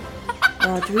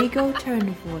 Rodrigo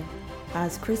Turnivoy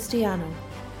as Cristiano.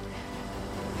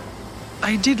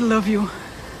 I did love you.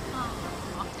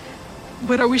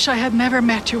 But I wish I had never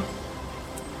met you.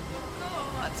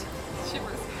 God.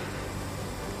 Shivers.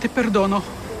 Te perdono.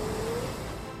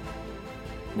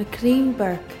 McLean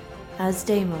Burke as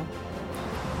Damo.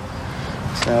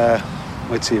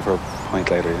 Might see you for a pint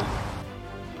later, yeah?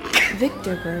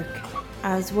 Victor Burke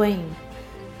as Wayne.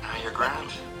 You're grand.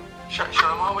 Sure,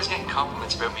 I'm always getting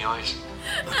compliments about my eyes.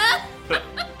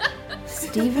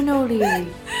 Stephen O'Leary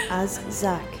as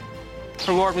Zach.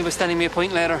 Reward me by standing me a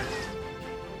pint later.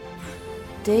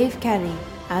 Dave Kelly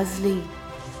as Lee.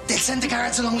 They'll send the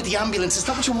guards along with the ambulance. Is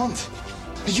that what you want?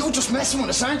 You're just messing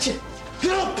with us, aren't you?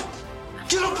 Get up!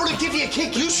 Get up or I'll give you a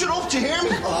kick. You shut up, do you hear me?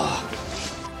 Oh.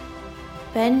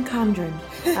 Ben Condren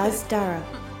as Dara.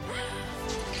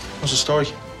 What's the story?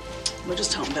 We're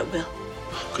just talking about Will.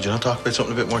 Could you not talk about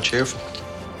something a bit more cheerful?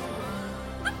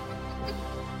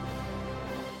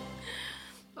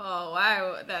 Oh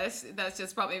wow, that's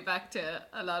just brought me back to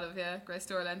a lot of great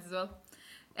storylines as well,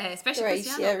 especially Great,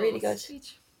 Cristiano. yeah, really good.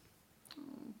 Speech.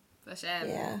 But,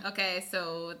 Yeah. Okay,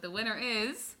 so the winner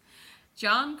is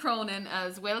John Cronin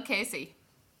as Will Casey.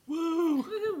 Woo!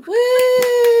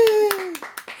 Woo!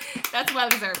 That's well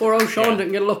deserved. Poor old Sean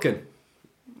didn't get a look in.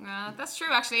 That's true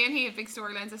actually, and he had big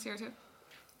storylines this year too.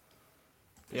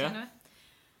 Yeah. Anyway.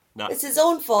 No. It's his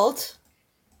own fault.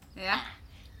 Yeah.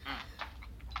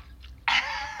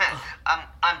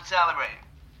 I'm celebrating.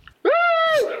 Woo!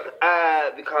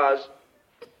 Because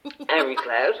Henry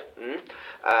Cloud,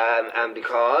 and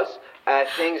because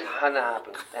things hadn't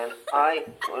happened, and I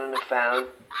wouldn't have found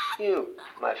you,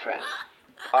 my friend.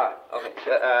 Alright,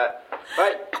 okay.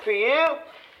 Right, for you.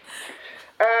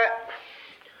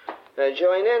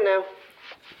 Join in now.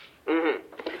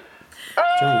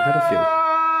 John, how do you feel?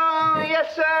 Oh,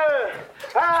 yes, sir.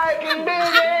 I can do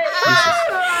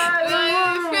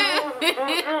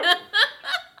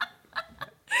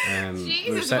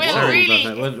Jesus, sorry Will, about really?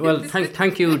 that. Well,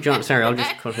 thank you, John. Sorry, I'll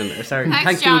just cut in there. Sorry, Thanks,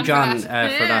 thank John, you, John, for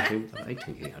that. for that. I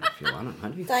think he had a few on him,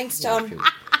 hadn't he? Thanks, He had a John. few.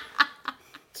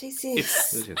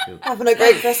 Jesus. Having a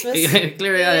great Christmas.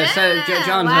 Clearly, John's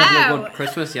wow. having a good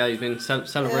Christmas. Yeah, he's been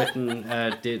celebrating.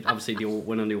 Did obviously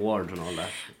winning the award and all that.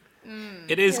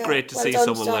 It is great to well see done,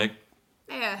 someone John. like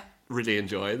Yeah. really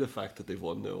enjoy the fact that they've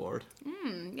won the award.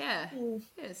 Yeah.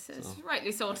 Yes, it's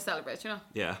rightly so to celebrate, you know.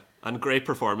 Yeah, and great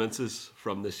performances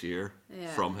from this year Yeah.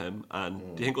 from him. And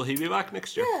do you think will he be back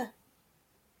next year? Yeah.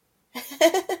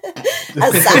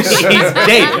 As Sash. He's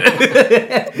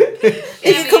dead.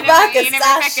 If you come back as you never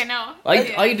Sash. reckon, no.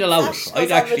 I'd allow it. Sash I'd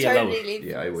goes on actually allow maternity it. leave.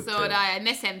 Yeah, I would So too. would I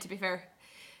miss him, to be fair.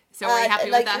 So are you happy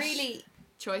like with that really,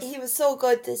 choice? he was so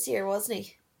good this year, wasn't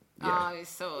he? Oh, he's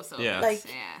so Yeah. good. Like,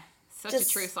 Such a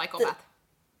just true psychopath.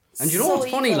 And you know So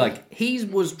what's funny? evil. Like, he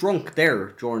was drunk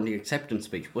there during the acceptance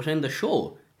speech, but in the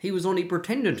show, he was only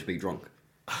pretending to be drunk.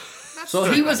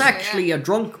 So he was actually a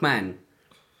drunk man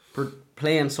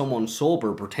playing someone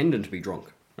sober, pretending to be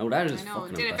drunk. Now that is I know,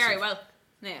 fucking did it impressive. very well.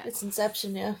 Yeah. It's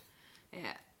Inception, yeah.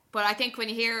 Yeah. But I think when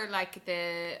you hear like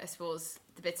I suppose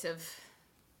the bits of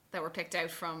that were picked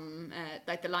out from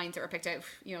like the lines that were picked out,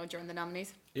 you know, during the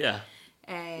nominees. Yeah.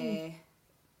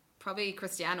 Probably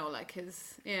Cristiano, like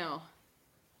his, you know,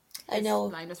 I know.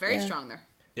 line was very strong there.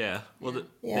 Yeah. Well, they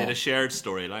Yeah. had a shared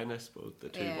storyline, I suppose. The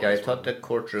two. Yeah. Yeah, I thought the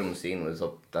courtroom scene was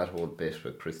up. That whole bit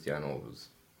with Cristiano was.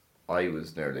 I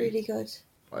was nearly. Really good.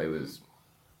 I was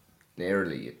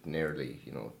nearly,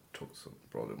 you know,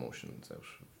 brought emotions out.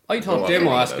 I thought No,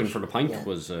 Demo I asking out. for the pint Yeah.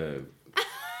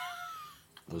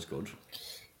 was good.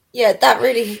 Yeah, that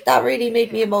really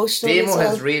made me emotional. Demo as well.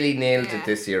 has really nailed it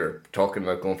this year, talking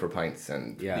about going for pints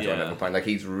and trying to have a pint. Like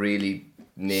he's really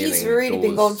nailing He's really those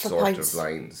been going for sort pints. of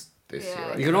lines this year. I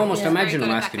You can think. almost imagine Very him good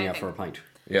at asking that you kind for a of pint.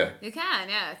 Yeah. You can,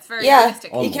 yeah. It's very Yeah,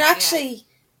 realistic. you can actually.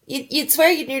 You'd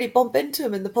swear you'd nearly bump into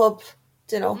him in the pub.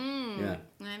 You know, Yeah.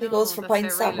 he goes for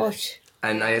pints that much.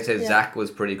 And I said Yeah. Zach was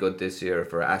pretty good this year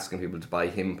for asking people to buy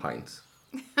him pints.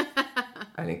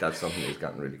 I think that's something he's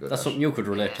gotten really good That's at. something you could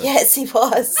relate to. Yes, he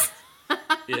was.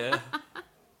 Yeah.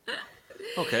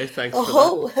 Okay, thanks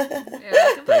Oh. for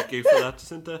that. Thank you for that,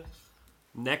 Jacinta.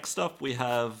 Next up, we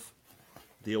have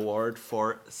the award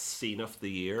for Scene of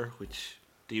the Year, which,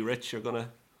 D-Rich, you're going to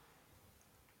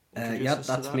introduce Yeah, us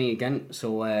to that's that? me again.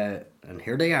 So, and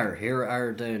here they are. Here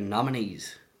are the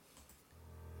nominees.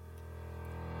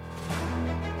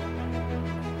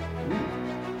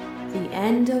 The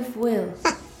End of Will.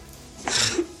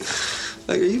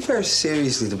 Like, are you very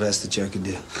seriously the best that you can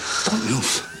do?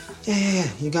 Enough. Yeah.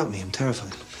 You got me. I'm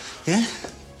terrified. Yeah?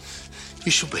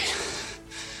 You should be.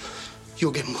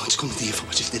 You're getting what's coming to you for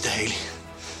what you did to Haley.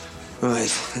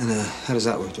 Right. And how does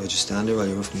that work? Do I just stand there while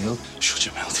you rough me up? Shut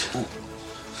your mouth.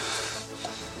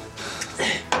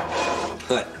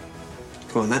 Right.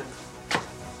 Come on, then.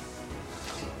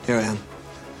 Here I am.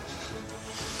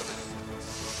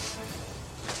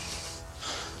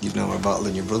 You've no more bottle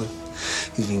than your brother.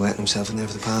 He's been wetting himself in there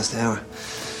for the past hour.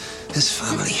 This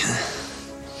family,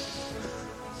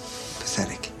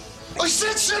 pathetic. I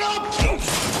said shut up!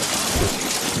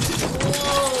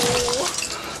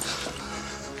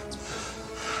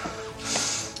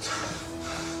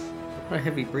 What a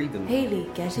heavy breathing. Haley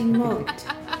getting mugged.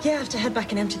 Yeah, I have to head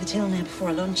back and empty the till now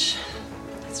before lunch.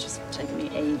 It's just taken me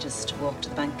ages to walk to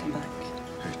the bank and back.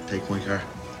 Here, take my car.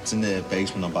 It's in the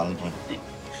basement on Valentine.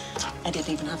 I didn't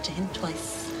even have to hint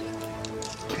twice.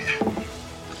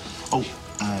 Oh,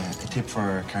 a tip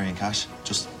for carrying cash.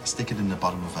 Just stick it in the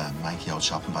bottom of a manky old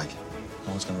shopping bag.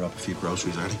 No one's going to rob a few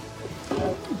groceries, are they?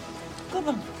 Good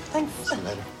one. Thanks. See you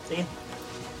later. See you.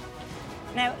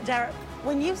 Now, Dara,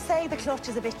 when you say the clutch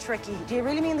is a bit tricky, do you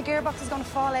really mean the gearbox is going to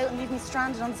fall out and leave me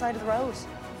stranded on the side of the road?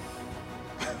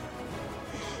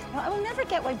 Now, I will never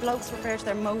get why blokes refer to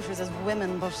their motors as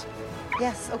women, but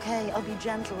yes, okay, I'll be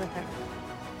gentle with her.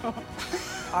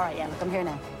 All right, yeah, look, I'm here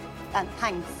now. And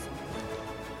thanks.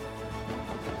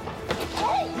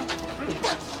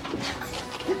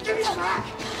 Give me the back!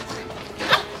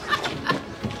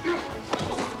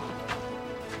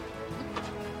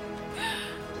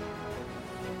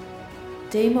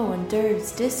 Damo and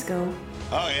Derv's disco.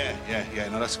 Oh, yeah.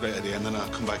 No, that's a great idea. And then I'll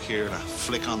come back here and I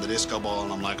flick on the disco ball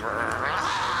and I'm like...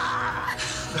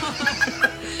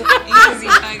 Easy,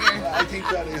 tiger. I think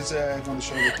that is going to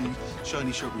show what the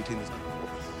shiny sugary tin is.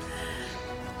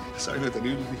 Sorry about the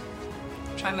nudity.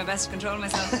 Trying my best to control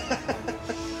myself.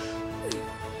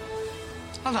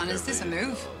 Hold on, is this a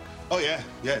move? Oh, yeah,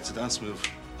 it's a dance move.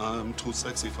 I'm too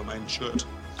sexy for my shirt.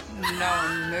 No,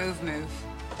 move.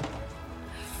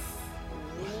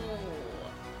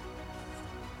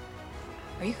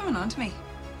 Are you coming on to me?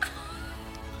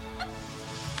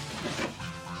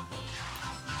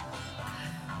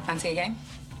 Fancy a game?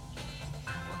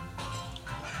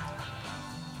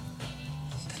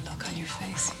 The look on your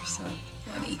face, you're so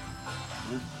funny.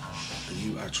 And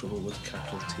you are trouble with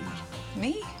capital T.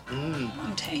 Me?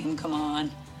 I'm tame, come on.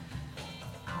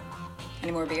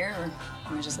 Any more beer, or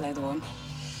am I just allowed the one?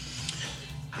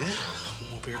 Yeah, one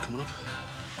more beer coming up.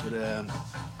 But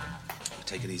we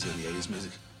take it easy on the 80s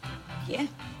music. Yeah.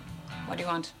 What do you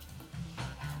want?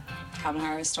 Calvin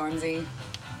Harris, Stormzy.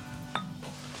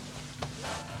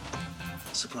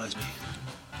 Surprise me.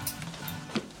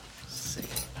 Sick.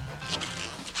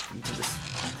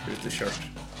 Here's the shirt.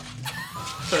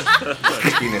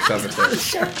 Penis over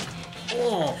there.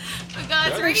 Oh my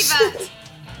god, it's really bad.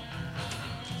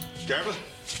 Garble?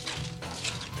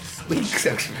 Sweet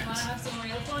section. Wanna have some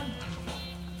real fun?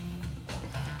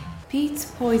 Pete's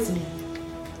poisoning.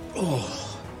 Oh.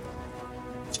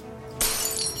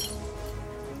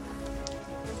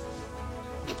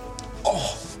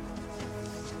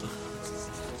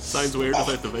 Sounds weird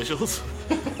without the visuals.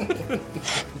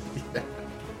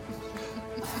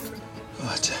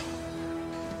 What?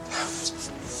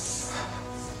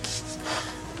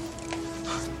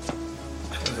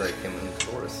 Sounds like him in the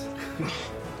chorus.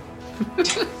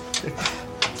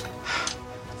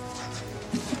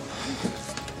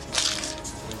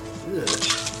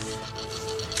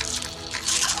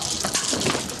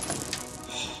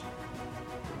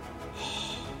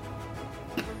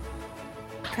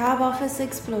 Cab office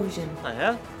explosion. The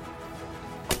hell?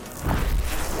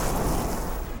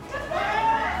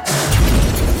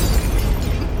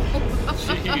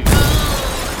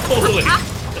 Holy.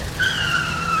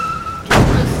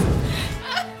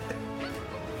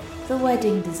 The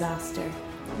wedding disaster.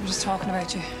 I'm just talking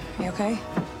about you. Are you okay?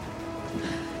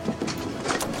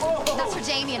 That's for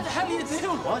Damien. What the hell are you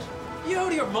doing? What? You out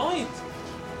of your mind?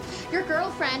 Your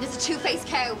girlfriend is a two-faced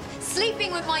cow,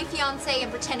 sleeping with my fiancé and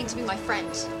pretending to be my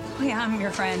friend. I am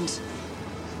your friend.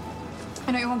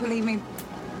 I know you won't believe me,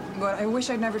 but I wish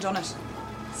I'd never done it.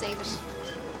 Save it.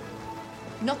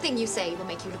 Nothing you say will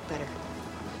make you look better.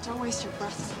 Don't waste your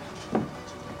breath.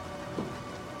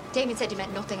 Damien said he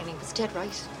meant nothing and he was dead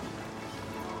right.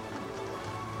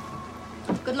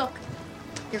 Good luck.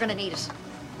 You're gonna need it.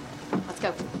 Let's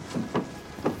go.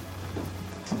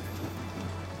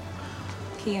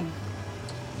 Cian.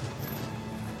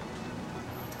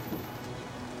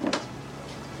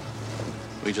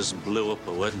 We just blew up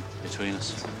a wedding between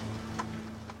us.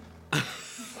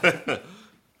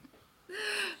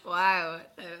 Wow,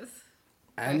 that was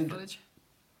great And footage.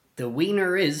 the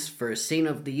winner is, for scene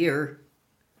of the year,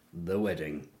 the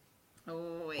wedding.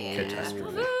 Oh yeah.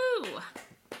 Catastrophe. Woohoo!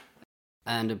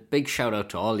 And a big shout out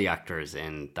to all the actors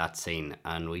in that scene.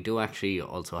 And we do actually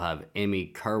also have Amy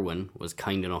Kerwin was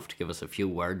kind enough to give us a few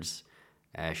words.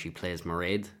 She plays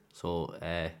Mairead. So,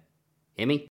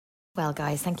 Amy? Well,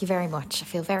 guys, thank you very much. I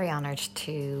feel very honoured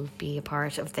to be a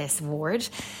part of this award.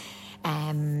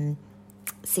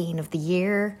 Scene of the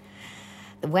year,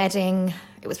 the wedding.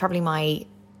 It was probably my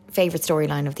favourite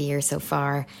storyline of the year so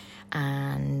far.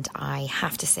 And I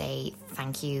have to say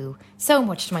thank you so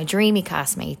much to my dreamy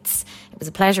castmates. It was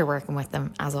a pleasure working with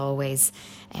them, as always.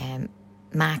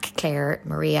 Mac, Claire,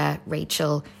 Maria,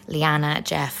 Rachel, Leanna,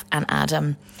 Jeff and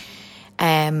Adam.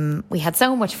 We had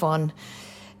so much fun.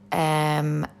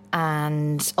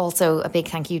 And also a big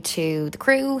thank you to the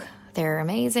crew. They're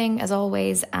amazing, as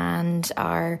always. And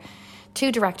our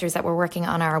 2 directors that were working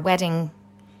on our wedding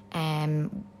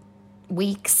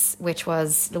weeks, which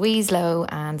was Louise Lowe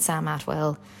and Sam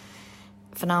Atwell.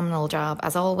 Phenomenal job,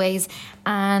 as always.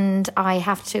 And I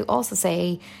have to also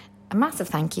say a massive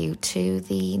thank you to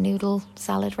the noodle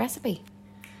salad recipe.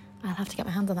 I'll have to get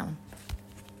my hands on that one.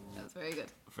 That was very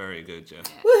good. Very good, yeah.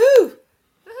 Woohoo!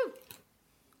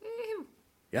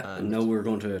 Yeah, and now we're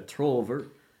going to throw over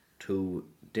to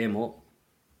Demo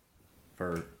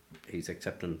for he's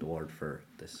accepting the award for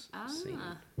this scene.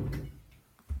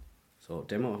 So,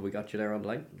 Demo, have we got you there on the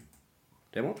line?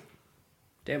 Demo?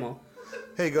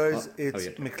 Hey guys, Oh, it's how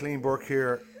you doing? McLean Burke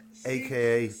here,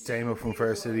 aka Damo from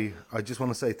Fair City. I just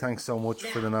want to say thanks so much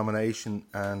for the nomination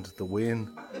and the win.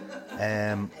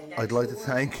 I'd like to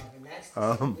thank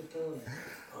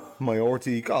my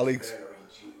RTE colleagues,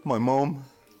 my mum,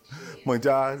 my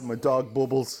dad, my dog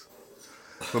Bubbles,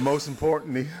 but most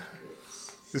importantly,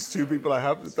 there's 2 people I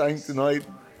have to thank tonight.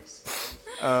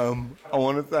 I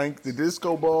want to thank the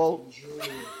disco ball,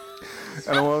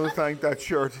 and I want to thank that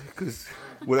shirt, because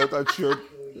without that shirt,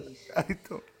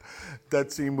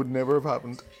 that scene would never have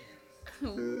happened.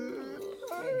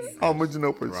 Homage and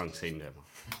upwards. Wrong scene, Demo.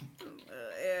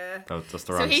 Yeah. That's the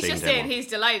So wrong he's scene, just Demo. saying he's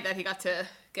delighted that he got to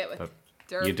get with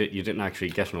Derv. You didn't actually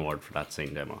get an award for that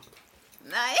scene, Demo.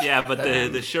 Yeah, but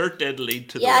the shirt did lead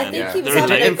to the Yeah, I wedding. think he was There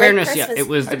having a In great fairness, Christmas. it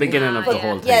was the beginning of the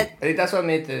whole thing. Yeah, I think that's what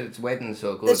made the wedding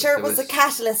so good. the shirt There was the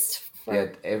catalyst for Yeah,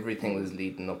 everything was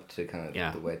leading up to kind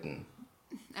of the wedding.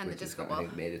 And the which is disco what I ball.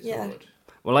 think made it Yeah. so good.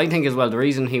 Well, I think as well, the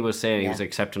reason he was saying he was Yeah.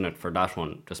 accepting it for that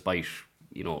one, despite,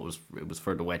 it was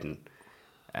for the wedding,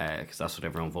 because that's what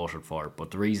everyone voted for.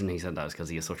 But the reason he said that is because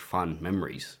he has such fond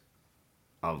memories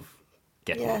of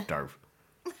getting Yeah. with Derv.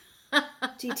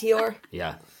 GTR.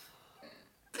 Yeah.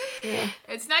 Yeah.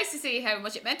 It's nice to see how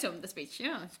much it meant to him, the speech.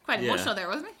 It's quite Yeah. emotional there,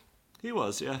 wasn't he? He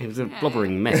was, yeah. He was a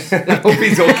blubbering mess. I hope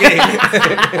he's okay.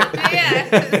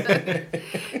 Yeah.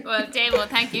 Well, Damo,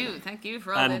 thank you. Thank you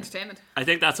for all the And entertainment. I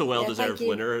think that's a well-deserved thank you.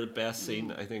 winner, best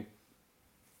scene. I think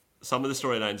some of the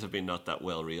storylines have been not that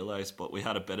well realised, but we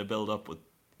had a bit of build-up with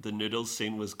the noodles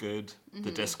scene was good, the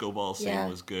disco ball scene Yeah.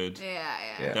 was good.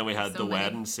 Yeah. Then we had So the many.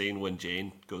 wedding scene when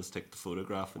Jane goes to take the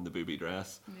photograph in the booby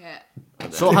dress. Yeah.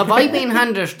 And So then- have I been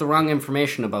handed the wrong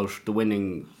information about the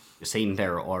winning scene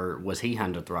there, or was he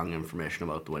handed the wrong information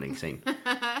about the winning scene? No,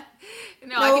 I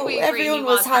No, think we agree everyone he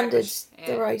was part of handed it.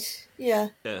 the right. Yeah.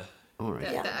 Yeah. All right.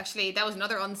 Actually, that was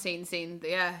another unseen scene.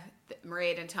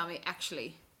 Mairead and Tommy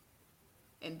actually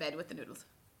in bed with the noodles.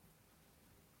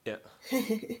 Yeah.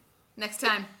 Next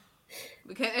time.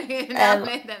 We can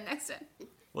nominate them next time.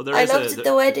 Well, there I is loved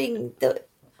the wedding. The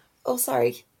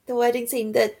wedding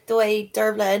scene. The way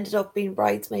Dervla ended up being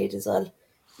bridesmaid as well.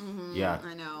 Yeah.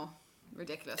 I know.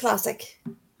 Ridiculous. Classic.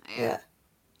 Yeah.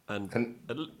 And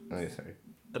sorry.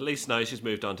 At least now she's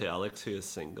moved on to Alex, who is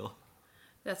single.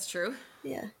 That's true.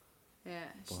 Yeah. Yeah,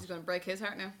 she's going to break his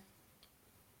heart now.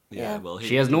 Yeah, well,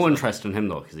 She has no interest in him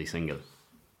though, because he's single.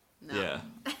 Yeah.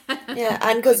 Yeah,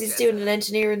 and because he's doing an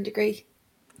engineering degree.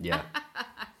 Yeah.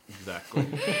 Exactly.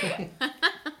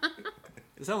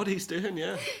 Is that what he's doing?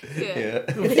 Yeah.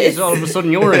 He's all of a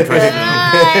sudden you're interested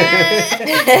in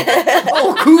him.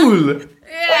 Oh, cool.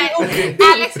 Yeah,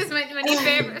 Alex is my new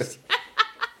favourite.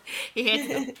 He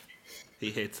hates it.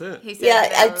 He hates it. He said Yeah,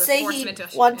 that I'd was say forced he him into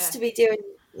it. wants Yeah. to be doing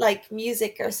like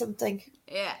music or something.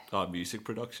 Yeah. Oh, music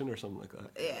production or something like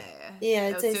that. Yeah. Yeah,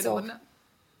 I'd That say would suit him, so. wouldn't it?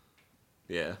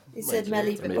 Yeah. He said Mind you,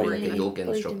 Melly I mean, bullied like a yoga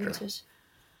bullied him instructor. into it.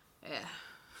 Yeah.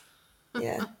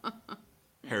 Yeah.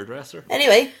 Hairdresser.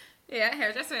 Anyway, Yeah,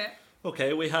 hairdresser. Yeah.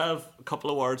 Okay, we have a couple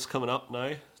of awards coming up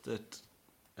now that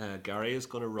Gary is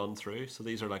going to run through. So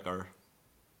these are like our,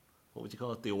 what would you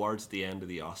call it? The awards at the end of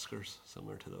the Oscars,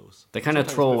 similar to those. They kind of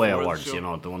Sometimes throw away before the awards, show. you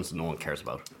know, the ones that no one cares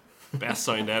about. Best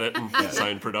sound editing,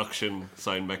 sound production,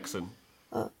 sound mixing.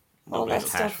 all Nobody that knows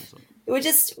stuff. passion, so.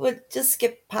 We'll just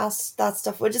skip past that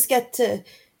stuff. We'll just get to.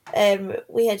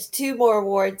 We had 2 more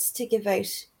awards to give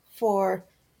out for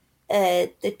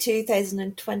the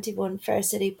 2021 Fair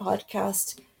City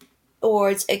Podcast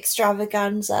Awards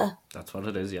Extravaganza. That's what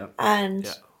it is, yeah.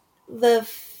 And the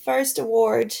first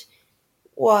award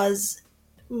was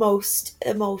Most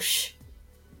Emotion.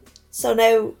 So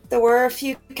now there were a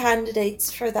few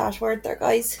candidates for that, weren't there,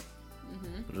 guys?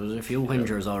 But there was a few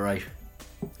whingers, all right.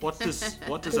 What does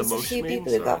There's a emotion few mean?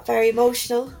 people who got very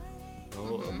emotional.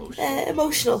 Oh, emotional.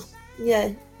 Emotional,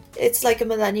 yeah. It's like a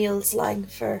millennial slang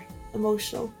for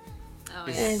emotional. Oh,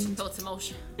 yeah. So it's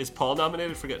emotion. Is Paul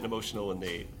nominated for getting emotional when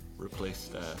they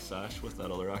replaced Sash with that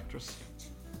other actress?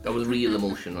 That was real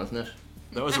emotion, wasn't it?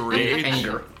 That was rage.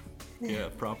 Anger. Yeah,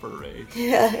 proper rage.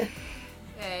 Yeah.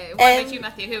 What about you,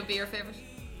 Matthew? Who would be your favourite?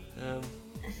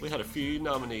 We had a few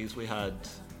nominees. We had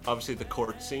obviously the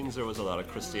court scenes. There was a lot of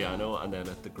Cristiano, and then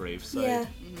at the graveside, Yeah.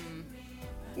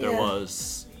 there Yeah.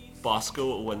 was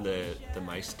Bosco when the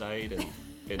mice died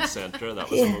in Centra. That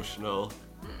was Yeah. emotional.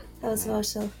 That was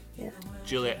emotional, yeah.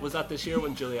 Juliet, was that this year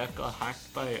when Juliet got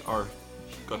hacked by or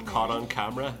got caught on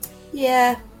camera?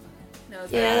 Yeah. No,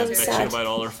 Yeah, that was bitching sad. about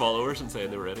all her followers and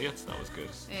saying they were idiots. That was good.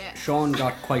 Yeah. Sean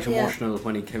got quite Yeah. emotional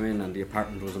when he came in and the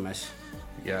apartment was a mess.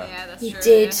 Yeah. Yeah, that's He true.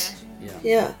 did.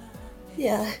 Yeah.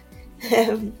 Yeah.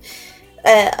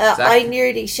 I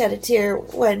nearly shed a tear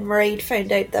when Mairead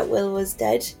found out that Will was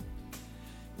dead.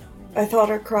 I thought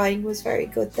her crying was very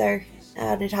good there,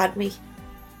 and it had me.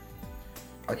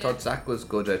 I thought Zach was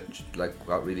good at, like,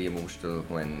 got really emotional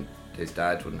when his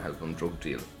dad wouldn't help him drug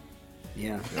deal.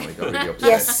 Yeah. You know, he got really upset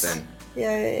Yes. then.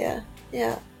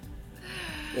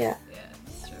 Yeah.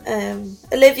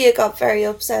 Olivia got very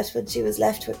upset when she was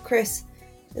left with Chris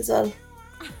as well.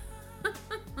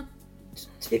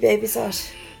 To be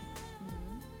babysat.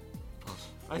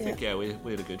 I think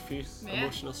we had a good few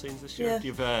emotional scenes this year. Yeah. Do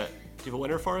you have a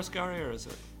winner for us, Gary, or is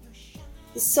it?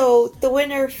 So the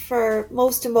winner for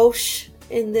Most Emotion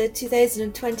in the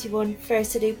 2021 Fair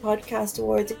City Podcast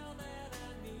Awards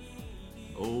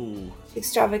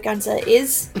Extravaganza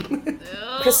is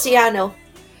Cristiano.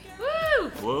 Woo!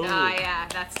 Whoa. Oh, yeah,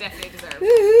 that's definitely deserved.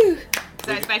 Woo!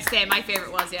 So I was about to say my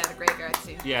favourite was, the graveyard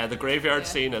scene. Yeah, the graveyard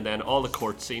scene and then all the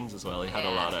court scenes as well. He had a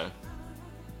lot of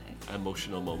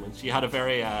emotional moments. You had a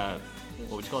very, what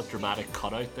would you call it, dramatic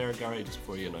cutout there, Gary, just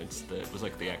before you announced that it was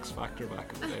like the X Factor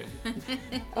back in the day.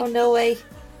 Oh, no way.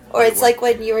 Or it's like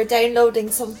when you were downloading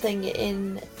something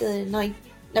in the night.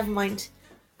 Never mind.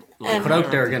 Put out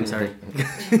there again, sorry.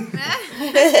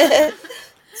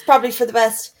 It's probably for the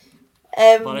best.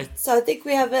 So I think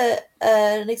we have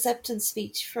an acceptance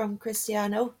speech from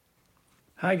Cristiano.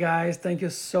 Hi guys, thank you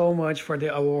so much for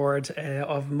the award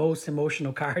of most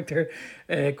emotional character.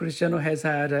 Cristiano has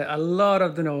had a lot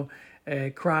of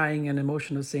crying and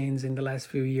emotional scenes in the last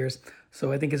few years,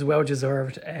 so I think it's well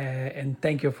deserved. And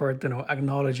thank you for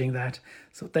acknowledging that.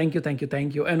 So thank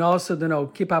you, and also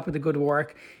keep up with the good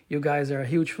work. You guys are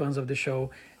huge fans of the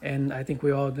show, and I think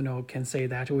we all can say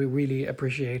that we really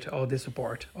appreciate all the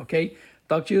support. Okay,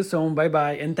 talk to you soon. Bye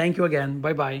bye, and thank you again.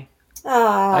 Bye bye.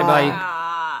 Bye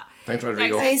bye. Thanks,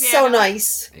 Rodrigo. He's so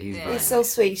nice. He's He's so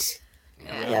sweet.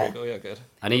 Yeah, good.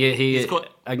 And he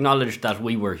acknowledged that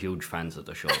we were huge fans of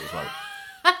the show as well.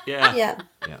 Yeah. Yeah.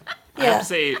 I have to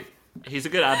say, he's a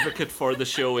good advocate for the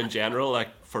show in general, like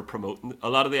for promoting. A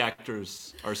lot of the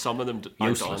actors, or some of them,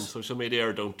 aren't on social media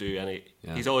or don't do any.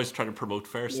 Yeah. He's always trying to promote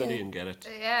Fair City and get it.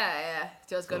 Yeah.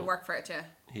 Does good work for it, too.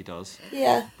 He does.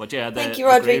 Yeah. But yeah, Thank you,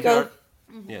 Rodrigo. graveyard-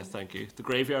 Yeah, thank you. The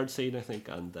graveyard scene, I think,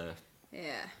 and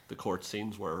the court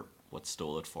scenes were what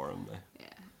stole it for him. Yeah.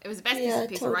 It was the best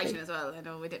piece of writing as well. I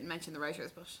know we didn't mention the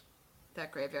writers, but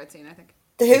that graveyard scene, I think.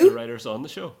 The Was who? the writers on the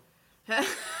show?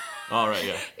 All right,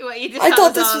 yeah. Well, you just I tell thought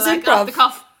us this all, was like, off the improv.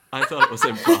 cuff. I thought it was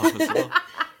improv as well.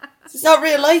 It's not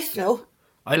real life, no.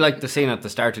 I like the scene at the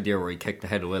start of the year where he kicked the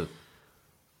head of Will.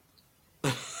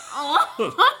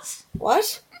 Oh, what?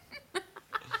 What? I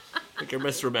think you're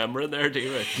misremembering there, do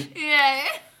you, Rich? Yeah.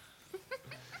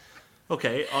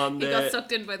 Okay, on He got the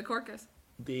sucked in by the corkers.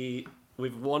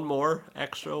 we've one more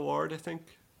extra award, I think,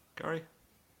 Gary.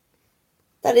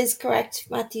 That is correct,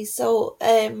 Matthew. So,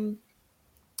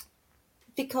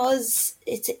 because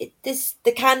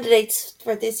the candidates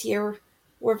for this year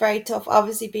were very tough,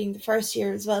 obviously being the first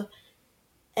year as well,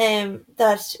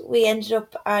 that we ended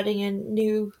up adding a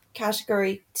new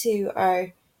category to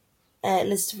our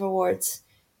list of awards.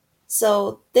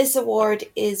 So this award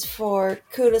is for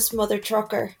coolest mother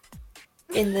trucker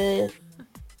in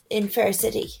Fair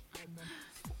City.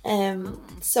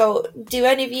 So do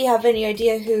any of you have any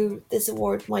idea who this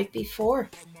award might be for?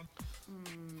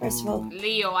 First of all,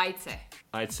 Leo,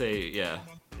 I'd say, yeah.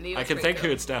 Leo's I can pretty think cool.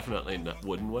 who it's definitely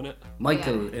wouldn't win it.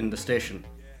 Michael in the station.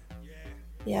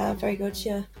 yeah, very good,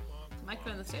 yeah.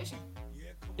 Michael in the station.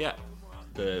 Yeah.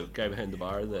 The guy behind the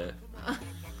bar, the...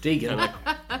 Deegan.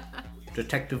 kinda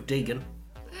Detective Deegan.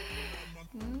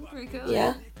 Pretty cool.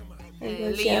 Yeah. Very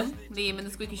good, yeah. Liam in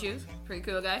the squeaky shoes. Pretty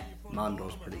cool guy.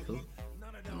 Mondo's pretty cool.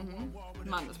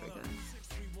 Mondo's pretty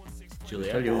cool.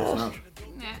 Juliet. Tell you it's not.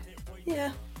 Yeah.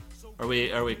 Yeah. Are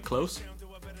we close?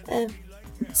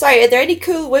 Sorry, are there any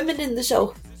cool women in the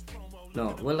show?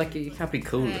 No, well, like, you can't be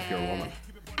cool if you're a woman.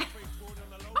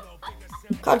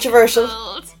 Controversial.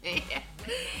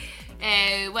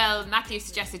 Well, Matthew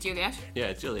suggested Juliet.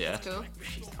 Yeah, Juliet. Cool.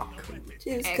 She's not cool.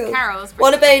 She's cool. Carol's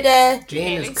What pretty about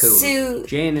Jane is cool. Sue?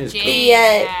 Jane is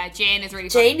Jane, cool. Jane is really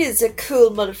Jane is a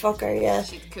cool motherfucker, yeah.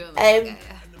 She's cool. I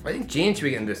think Jane should be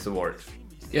getting this award.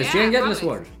 Is Yeah, Jane getting this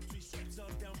probably.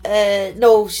 award?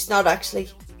 No, she's not actually.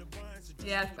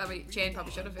 Yeah, probably Jane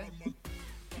probably should have been.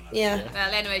 Yeah.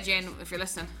 Well, anyway, Jane, if you're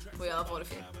listening, we all voted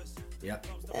for you. Yeah.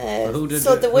 Uh, Who did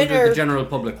so the who winner, did the general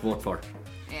public vote for?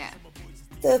 Yeah.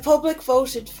 the public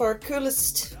voted for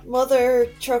coolest mother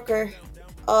trucker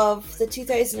of the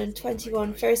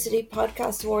 2021 Fair City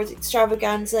Podcast Awards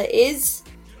Extravaganza is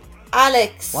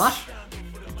Alex. What?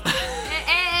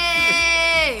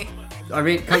 Hey! I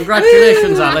mean,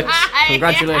 congratulations, Alex.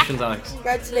 Congratulations, Alex.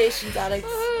 Congratulations, Alex.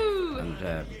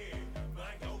 And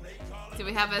Do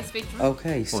we have a speech?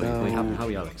 Okay, so we have how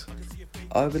are you, Alex?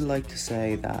 I would like to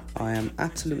say that I am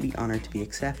absolutely honoured to be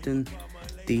accepting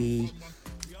the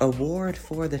award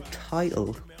for the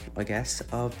title, I guess,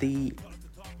 of the,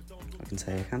 I can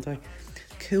say it, can't I?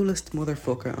 Coolest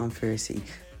motherfucker on Fair City.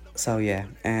 So yeah,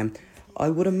 I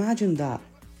would imagine that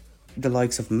the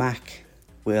likes of Mac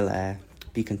will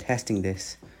be contesting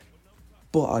this,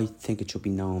 but I think it should be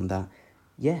known that,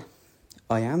 yeah,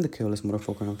 I am the coolest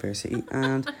motherfucker on Fair City,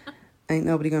 and ain't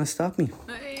nobody gonna stop me.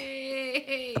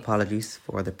 Apologies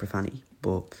for the profanity,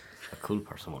 but a cool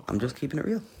person. I'm just keeping it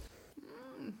real.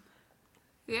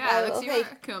 Yeah, Alex, okay. you're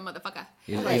a cool motherfucker.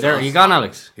 He's there. You gone,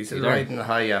 Alex? He's You riding the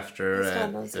high after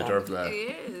He's the gone. Durbla. He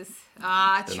is.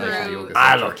 Ah, The true. nice yoga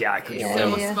Ah, center. look, yeah, I could He's go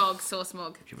so on. Yeah. smug, so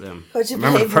smug. Could you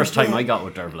Remember the blame first him? time I got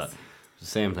with Derbla? The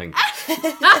same thing.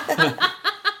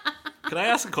 Can I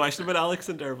ask a question about Alex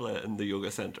and Derbla in the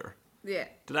yoga center? Yeah.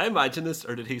 Did I imagine this,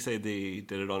 or did he say they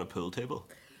did it on a pool table?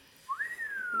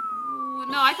 Ooh,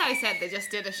 no, I thought he said they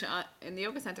just did a shot in the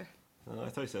yoga center. Oh, I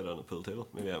thought he said it on a pool table.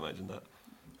 Maybe I imagined that.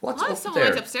 What's What? up Someone there?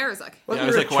 went upstairs, like. Wasn't Yeah, I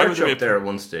was there like, a why would church there be up there at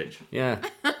one stage? Yeah.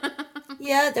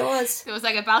 Yeah, there was. It was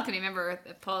like a balcony, remember,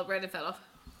 that Paul Brennan fell off.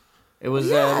 It was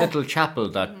Yeah. a little chapel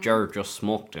that Ger just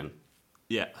smoked in.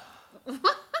 Yeah.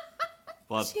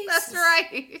 But That's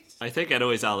right. I think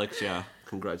anyways, Alex, yeah.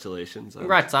 Congratulations.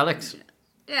 Congrats, Alex.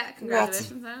 Yeah,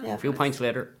 congratulations. Yeah. Yeah. A few pints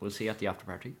later, we'll see you at the after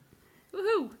party.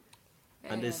 Woohoo.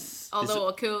 And this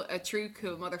Although a true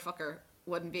cool motherfucker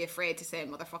wouldn't be afraid to say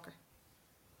motherfucker.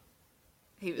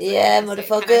 He was Yeah, like,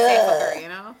 motherfucker. Can I say fucker, you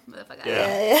know? Motherfucker.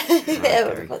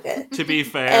 Yeah, motherfucker. to be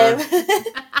fair,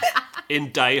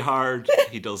 in Die Hard,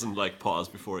 he doesn't like pause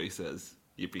before he says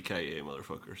yippee-ki-yay,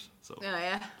 motherfuckers. So Oh,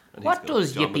 yeah. and he's What got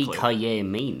does John McClane. yippee-ki-yay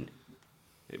mean?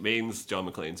 It means John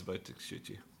McClane's about to shoot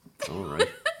you. All right.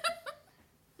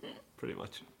 Pretty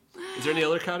much. Is there any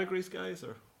other categories, guys,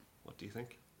 or what do you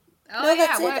think? Oh, No, yeah.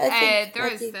 that's it, Well, I think. there I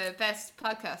is think- the best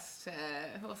podcast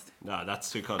host. Nah,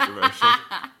 that's too controversial.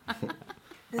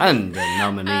 And the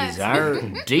nominees are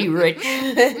D. Rich.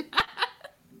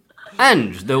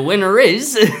 And the winner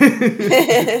is.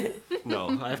 No,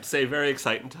 I have to say, very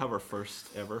exciting to have our first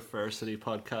ever Fair City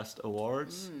Podcast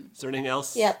Awards. Is there anything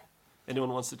else Yep. anyone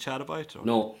wants to chat about? Or?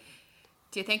 No.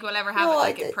 Do you think we'll ever have No, it I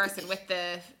like in think- person with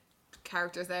the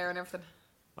characters there and everything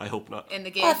I hope not. in the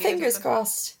game? Oh, theatre or fingers something?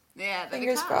 crossed. Yeah, that'd be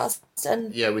Fingers class. crossed.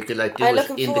 And Yeah, we could like do I'm it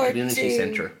looking in the forward community to-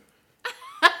 centre.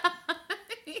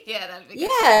 Yeah, that'd be good.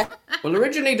 yeah, Well,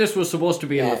 originally this was supposed to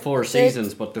be in Yeah, the 4 it-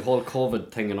 seasons, but the whole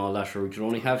COVID thing and all that, sure, we could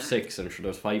only have 6, and sure,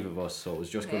 there's 5 of us, so it was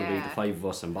just going to be the Yeah. 5 of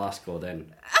us in Bosco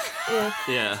then. yeah.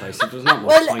 Yeah. So I said there's not much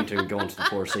Well- point in going to the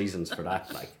 4 seasons for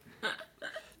that, like.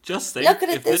 Just think. Look at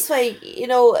it if this way, you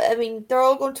know, I mean, they're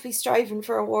all going to be striving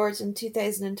for awards in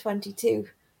 2022.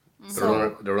 The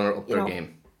runner up you their know.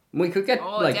 game. We could get,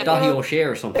 Oh, like, definitely. Dahi O'Shea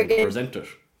or something to Okay. present it.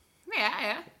 Yeah,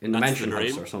 yeah. In the That's the Mansion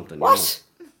House dream. or something. What?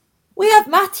 We have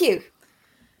Matthew.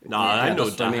 No, I'm no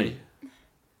that's what I Dahi. mean.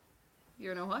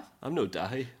 You know what? I'm no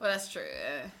Dahi. Well, that's true.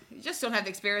 You just don't have the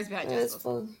experience behind you. I It's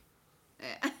suppose.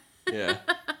 fun. Yeah.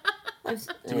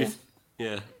 To be Yeah.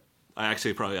 yeah. I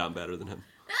actually probably am better than him.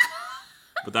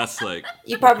 But that's like...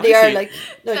 You probably how is are he- like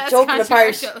no, That's joking apart.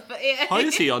 controversial, but yeah. How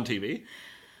is he on TV?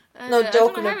 No, I don't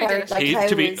joking know how he did apart. it. Like He, how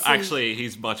to be is he? actually,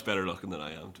 he's much better looking than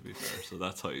I am. To be fair, so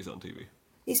that's how he's on TV.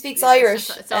 He speaks Yeah, Irish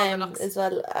it's all the looks. as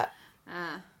well,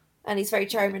 Ah, and he's very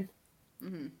charming.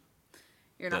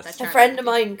 you're not that That's- A charming. friend of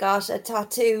mine got a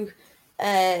tattoo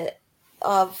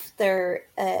of their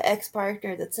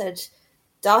ex-partner that said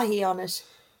Dahi on it,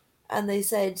 and they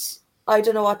said, I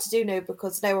don't know what to do now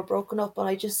because now we're broken up. And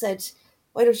I just said,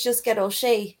 why don't you just get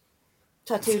O'Shea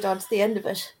tattooed onto the end of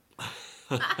it?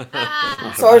 Not a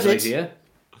bad Sorted. idea.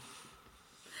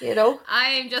 You know?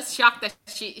 I'm just shocked that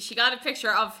she got a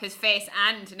picture of his face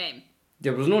and name.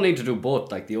 There was no need to do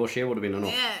both. Like the O'Shea would have been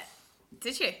enough. Yeah.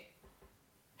 Did she?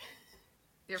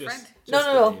 Your Just- friend?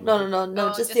 No,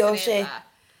 Oh, just the name, O'Shea.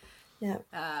 Yeah.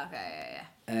 Okay,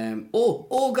 yeah.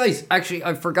 Oh, guys! Actually,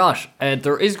 I forgot.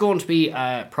 There is going to be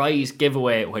a prize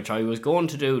giveaway, which I was going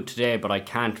to do today, but I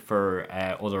can't for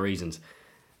other reasons.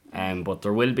 But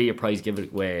there will be a prize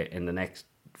giveaway in the next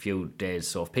few days.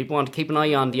 So if people want to keep an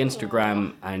eye on the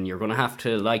Instagram, and you're going to have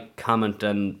to like, comment,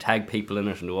 and tag people in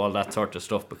it, and do all that sort of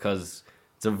stuff because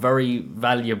it's a very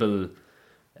valuable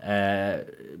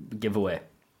giveaway.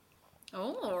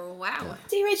 Oh, wow.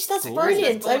 D Rich, that's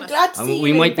brilliant. I'm glad to And see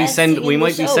we you might be investing in the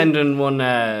show. sending one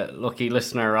lucky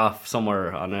listener off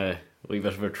somewhere on a wee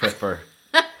bit of a trip or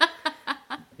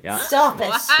yeah. Stop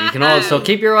it. You can also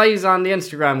keep your eyes on the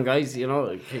Instagram, guys. You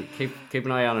know, keep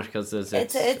an eye on it because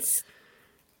It's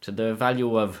to the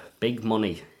value of big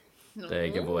money. The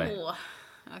giveaway. Ooh.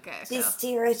 Okay. this,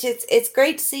 D Rich. It's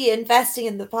great to see you investing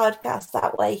in the podcast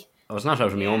that way. I was not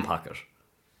out of my own pocket.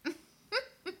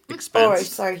 Oh, right,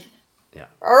 sorry. Yeah.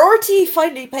 Are RT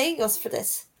finally paying us for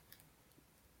this?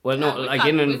 Well, no, we've like got-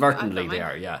 inadvertently we've they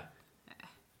got are. Yeah.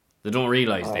 They don't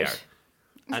realise they are. Alright.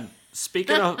 And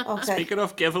speaking of Okay. speaking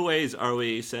of giveaways, are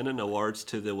we sending awards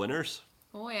to the winners?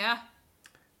 Oh, yeah.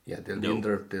 Yeah, they'll be in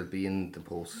there. They'll be in the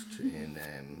post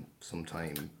in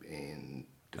sometime in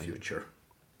the future.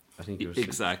 I think it was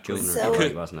Exactly. June or So-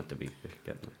 July, wasn't it? To be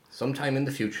getting it. Sometime in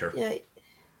the future. Yeah.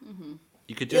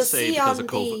 You could You'll just say see because on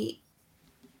of COVID. the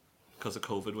Because of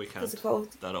COVID, we can't. Because of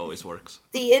COVID. That always works.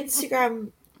 the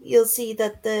Instagram, you'll see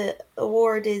that the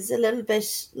award is a little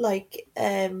bit like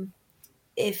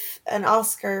if an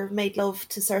Oscar made love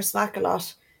to Sir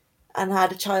Smack-a-Lot and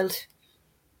had a child.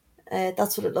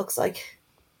 That's what it looks like.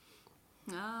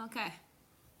 Oh, okay.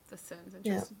 That sounds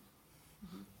Yeah. interesting.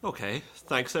 Okay,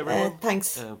 thanks everyone.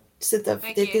 Thanks Um, to the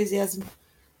Thank you. enthusiasm.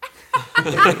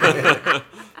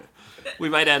 we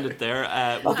might end it there.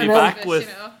 We'll be Okay. back But, with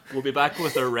you know. we'll be back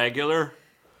with our regular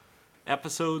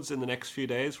episodes in the next few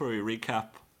days where we recap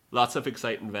lots of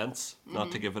exciting events.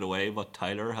 Not to give it away, but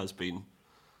Tyler has been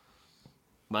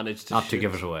managed to Not to shoot-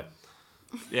 give it away.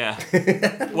 Yeah,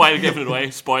 while giving it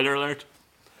away. Spoiler alert: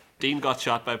 Dean got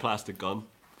shot by a plastic gun.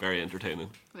 Very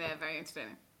entertaining. Yeah, very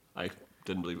entertaining. I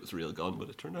didn't believe it was a real gun, but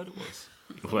it turned out it was.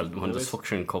 Well, when the Anyways.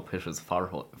 suction cup hit his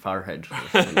forehead,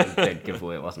 the dead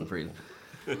giveaway wasn't real.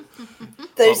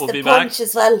 There's we'll the be punch back.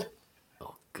 as well.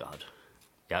 Oh God.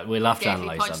 Yeah, we'll have to Yeah, if he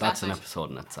analyse that. punched That's that an much.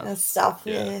 episode in itself. That's stuff.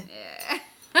 Yeah. Yeah.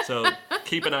 So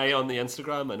keep an eye on the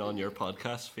Instagram and on your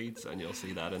podcast feeds, and you'll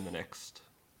see that in the next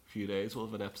few days. We'll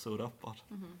have an episode up. But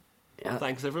Yeah.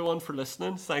 thanks everyone for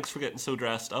listening. Thanks for getting so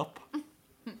dressed up.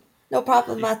 No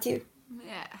problem, Matthew.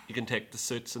 Yeah. You can take the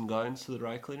suits and gowns to the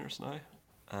dry cleaners now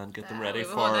and get them ready We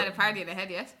have a whole night of for party ahead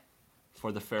yet.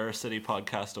 the Fair City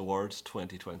Podcast Awards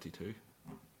 2022,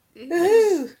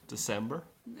 Woohoo! December.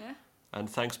 Yeah. And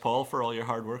thanks, Paul, for all your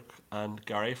hard work, and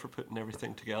Gary for putting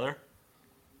everything together.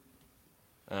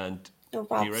 And No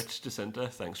props. Rich Jacinta,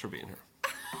 thanks for being here.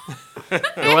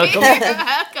 You're welcome. You're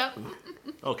welcome.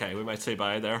 Okay, we might say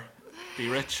bye there. Be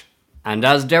rich. And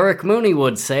as Derek Mooney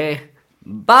would say,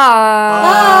 bye.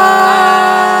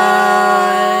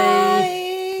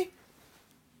 Bye.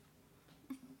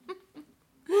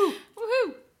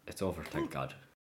 Woohoo! It's over, thank God.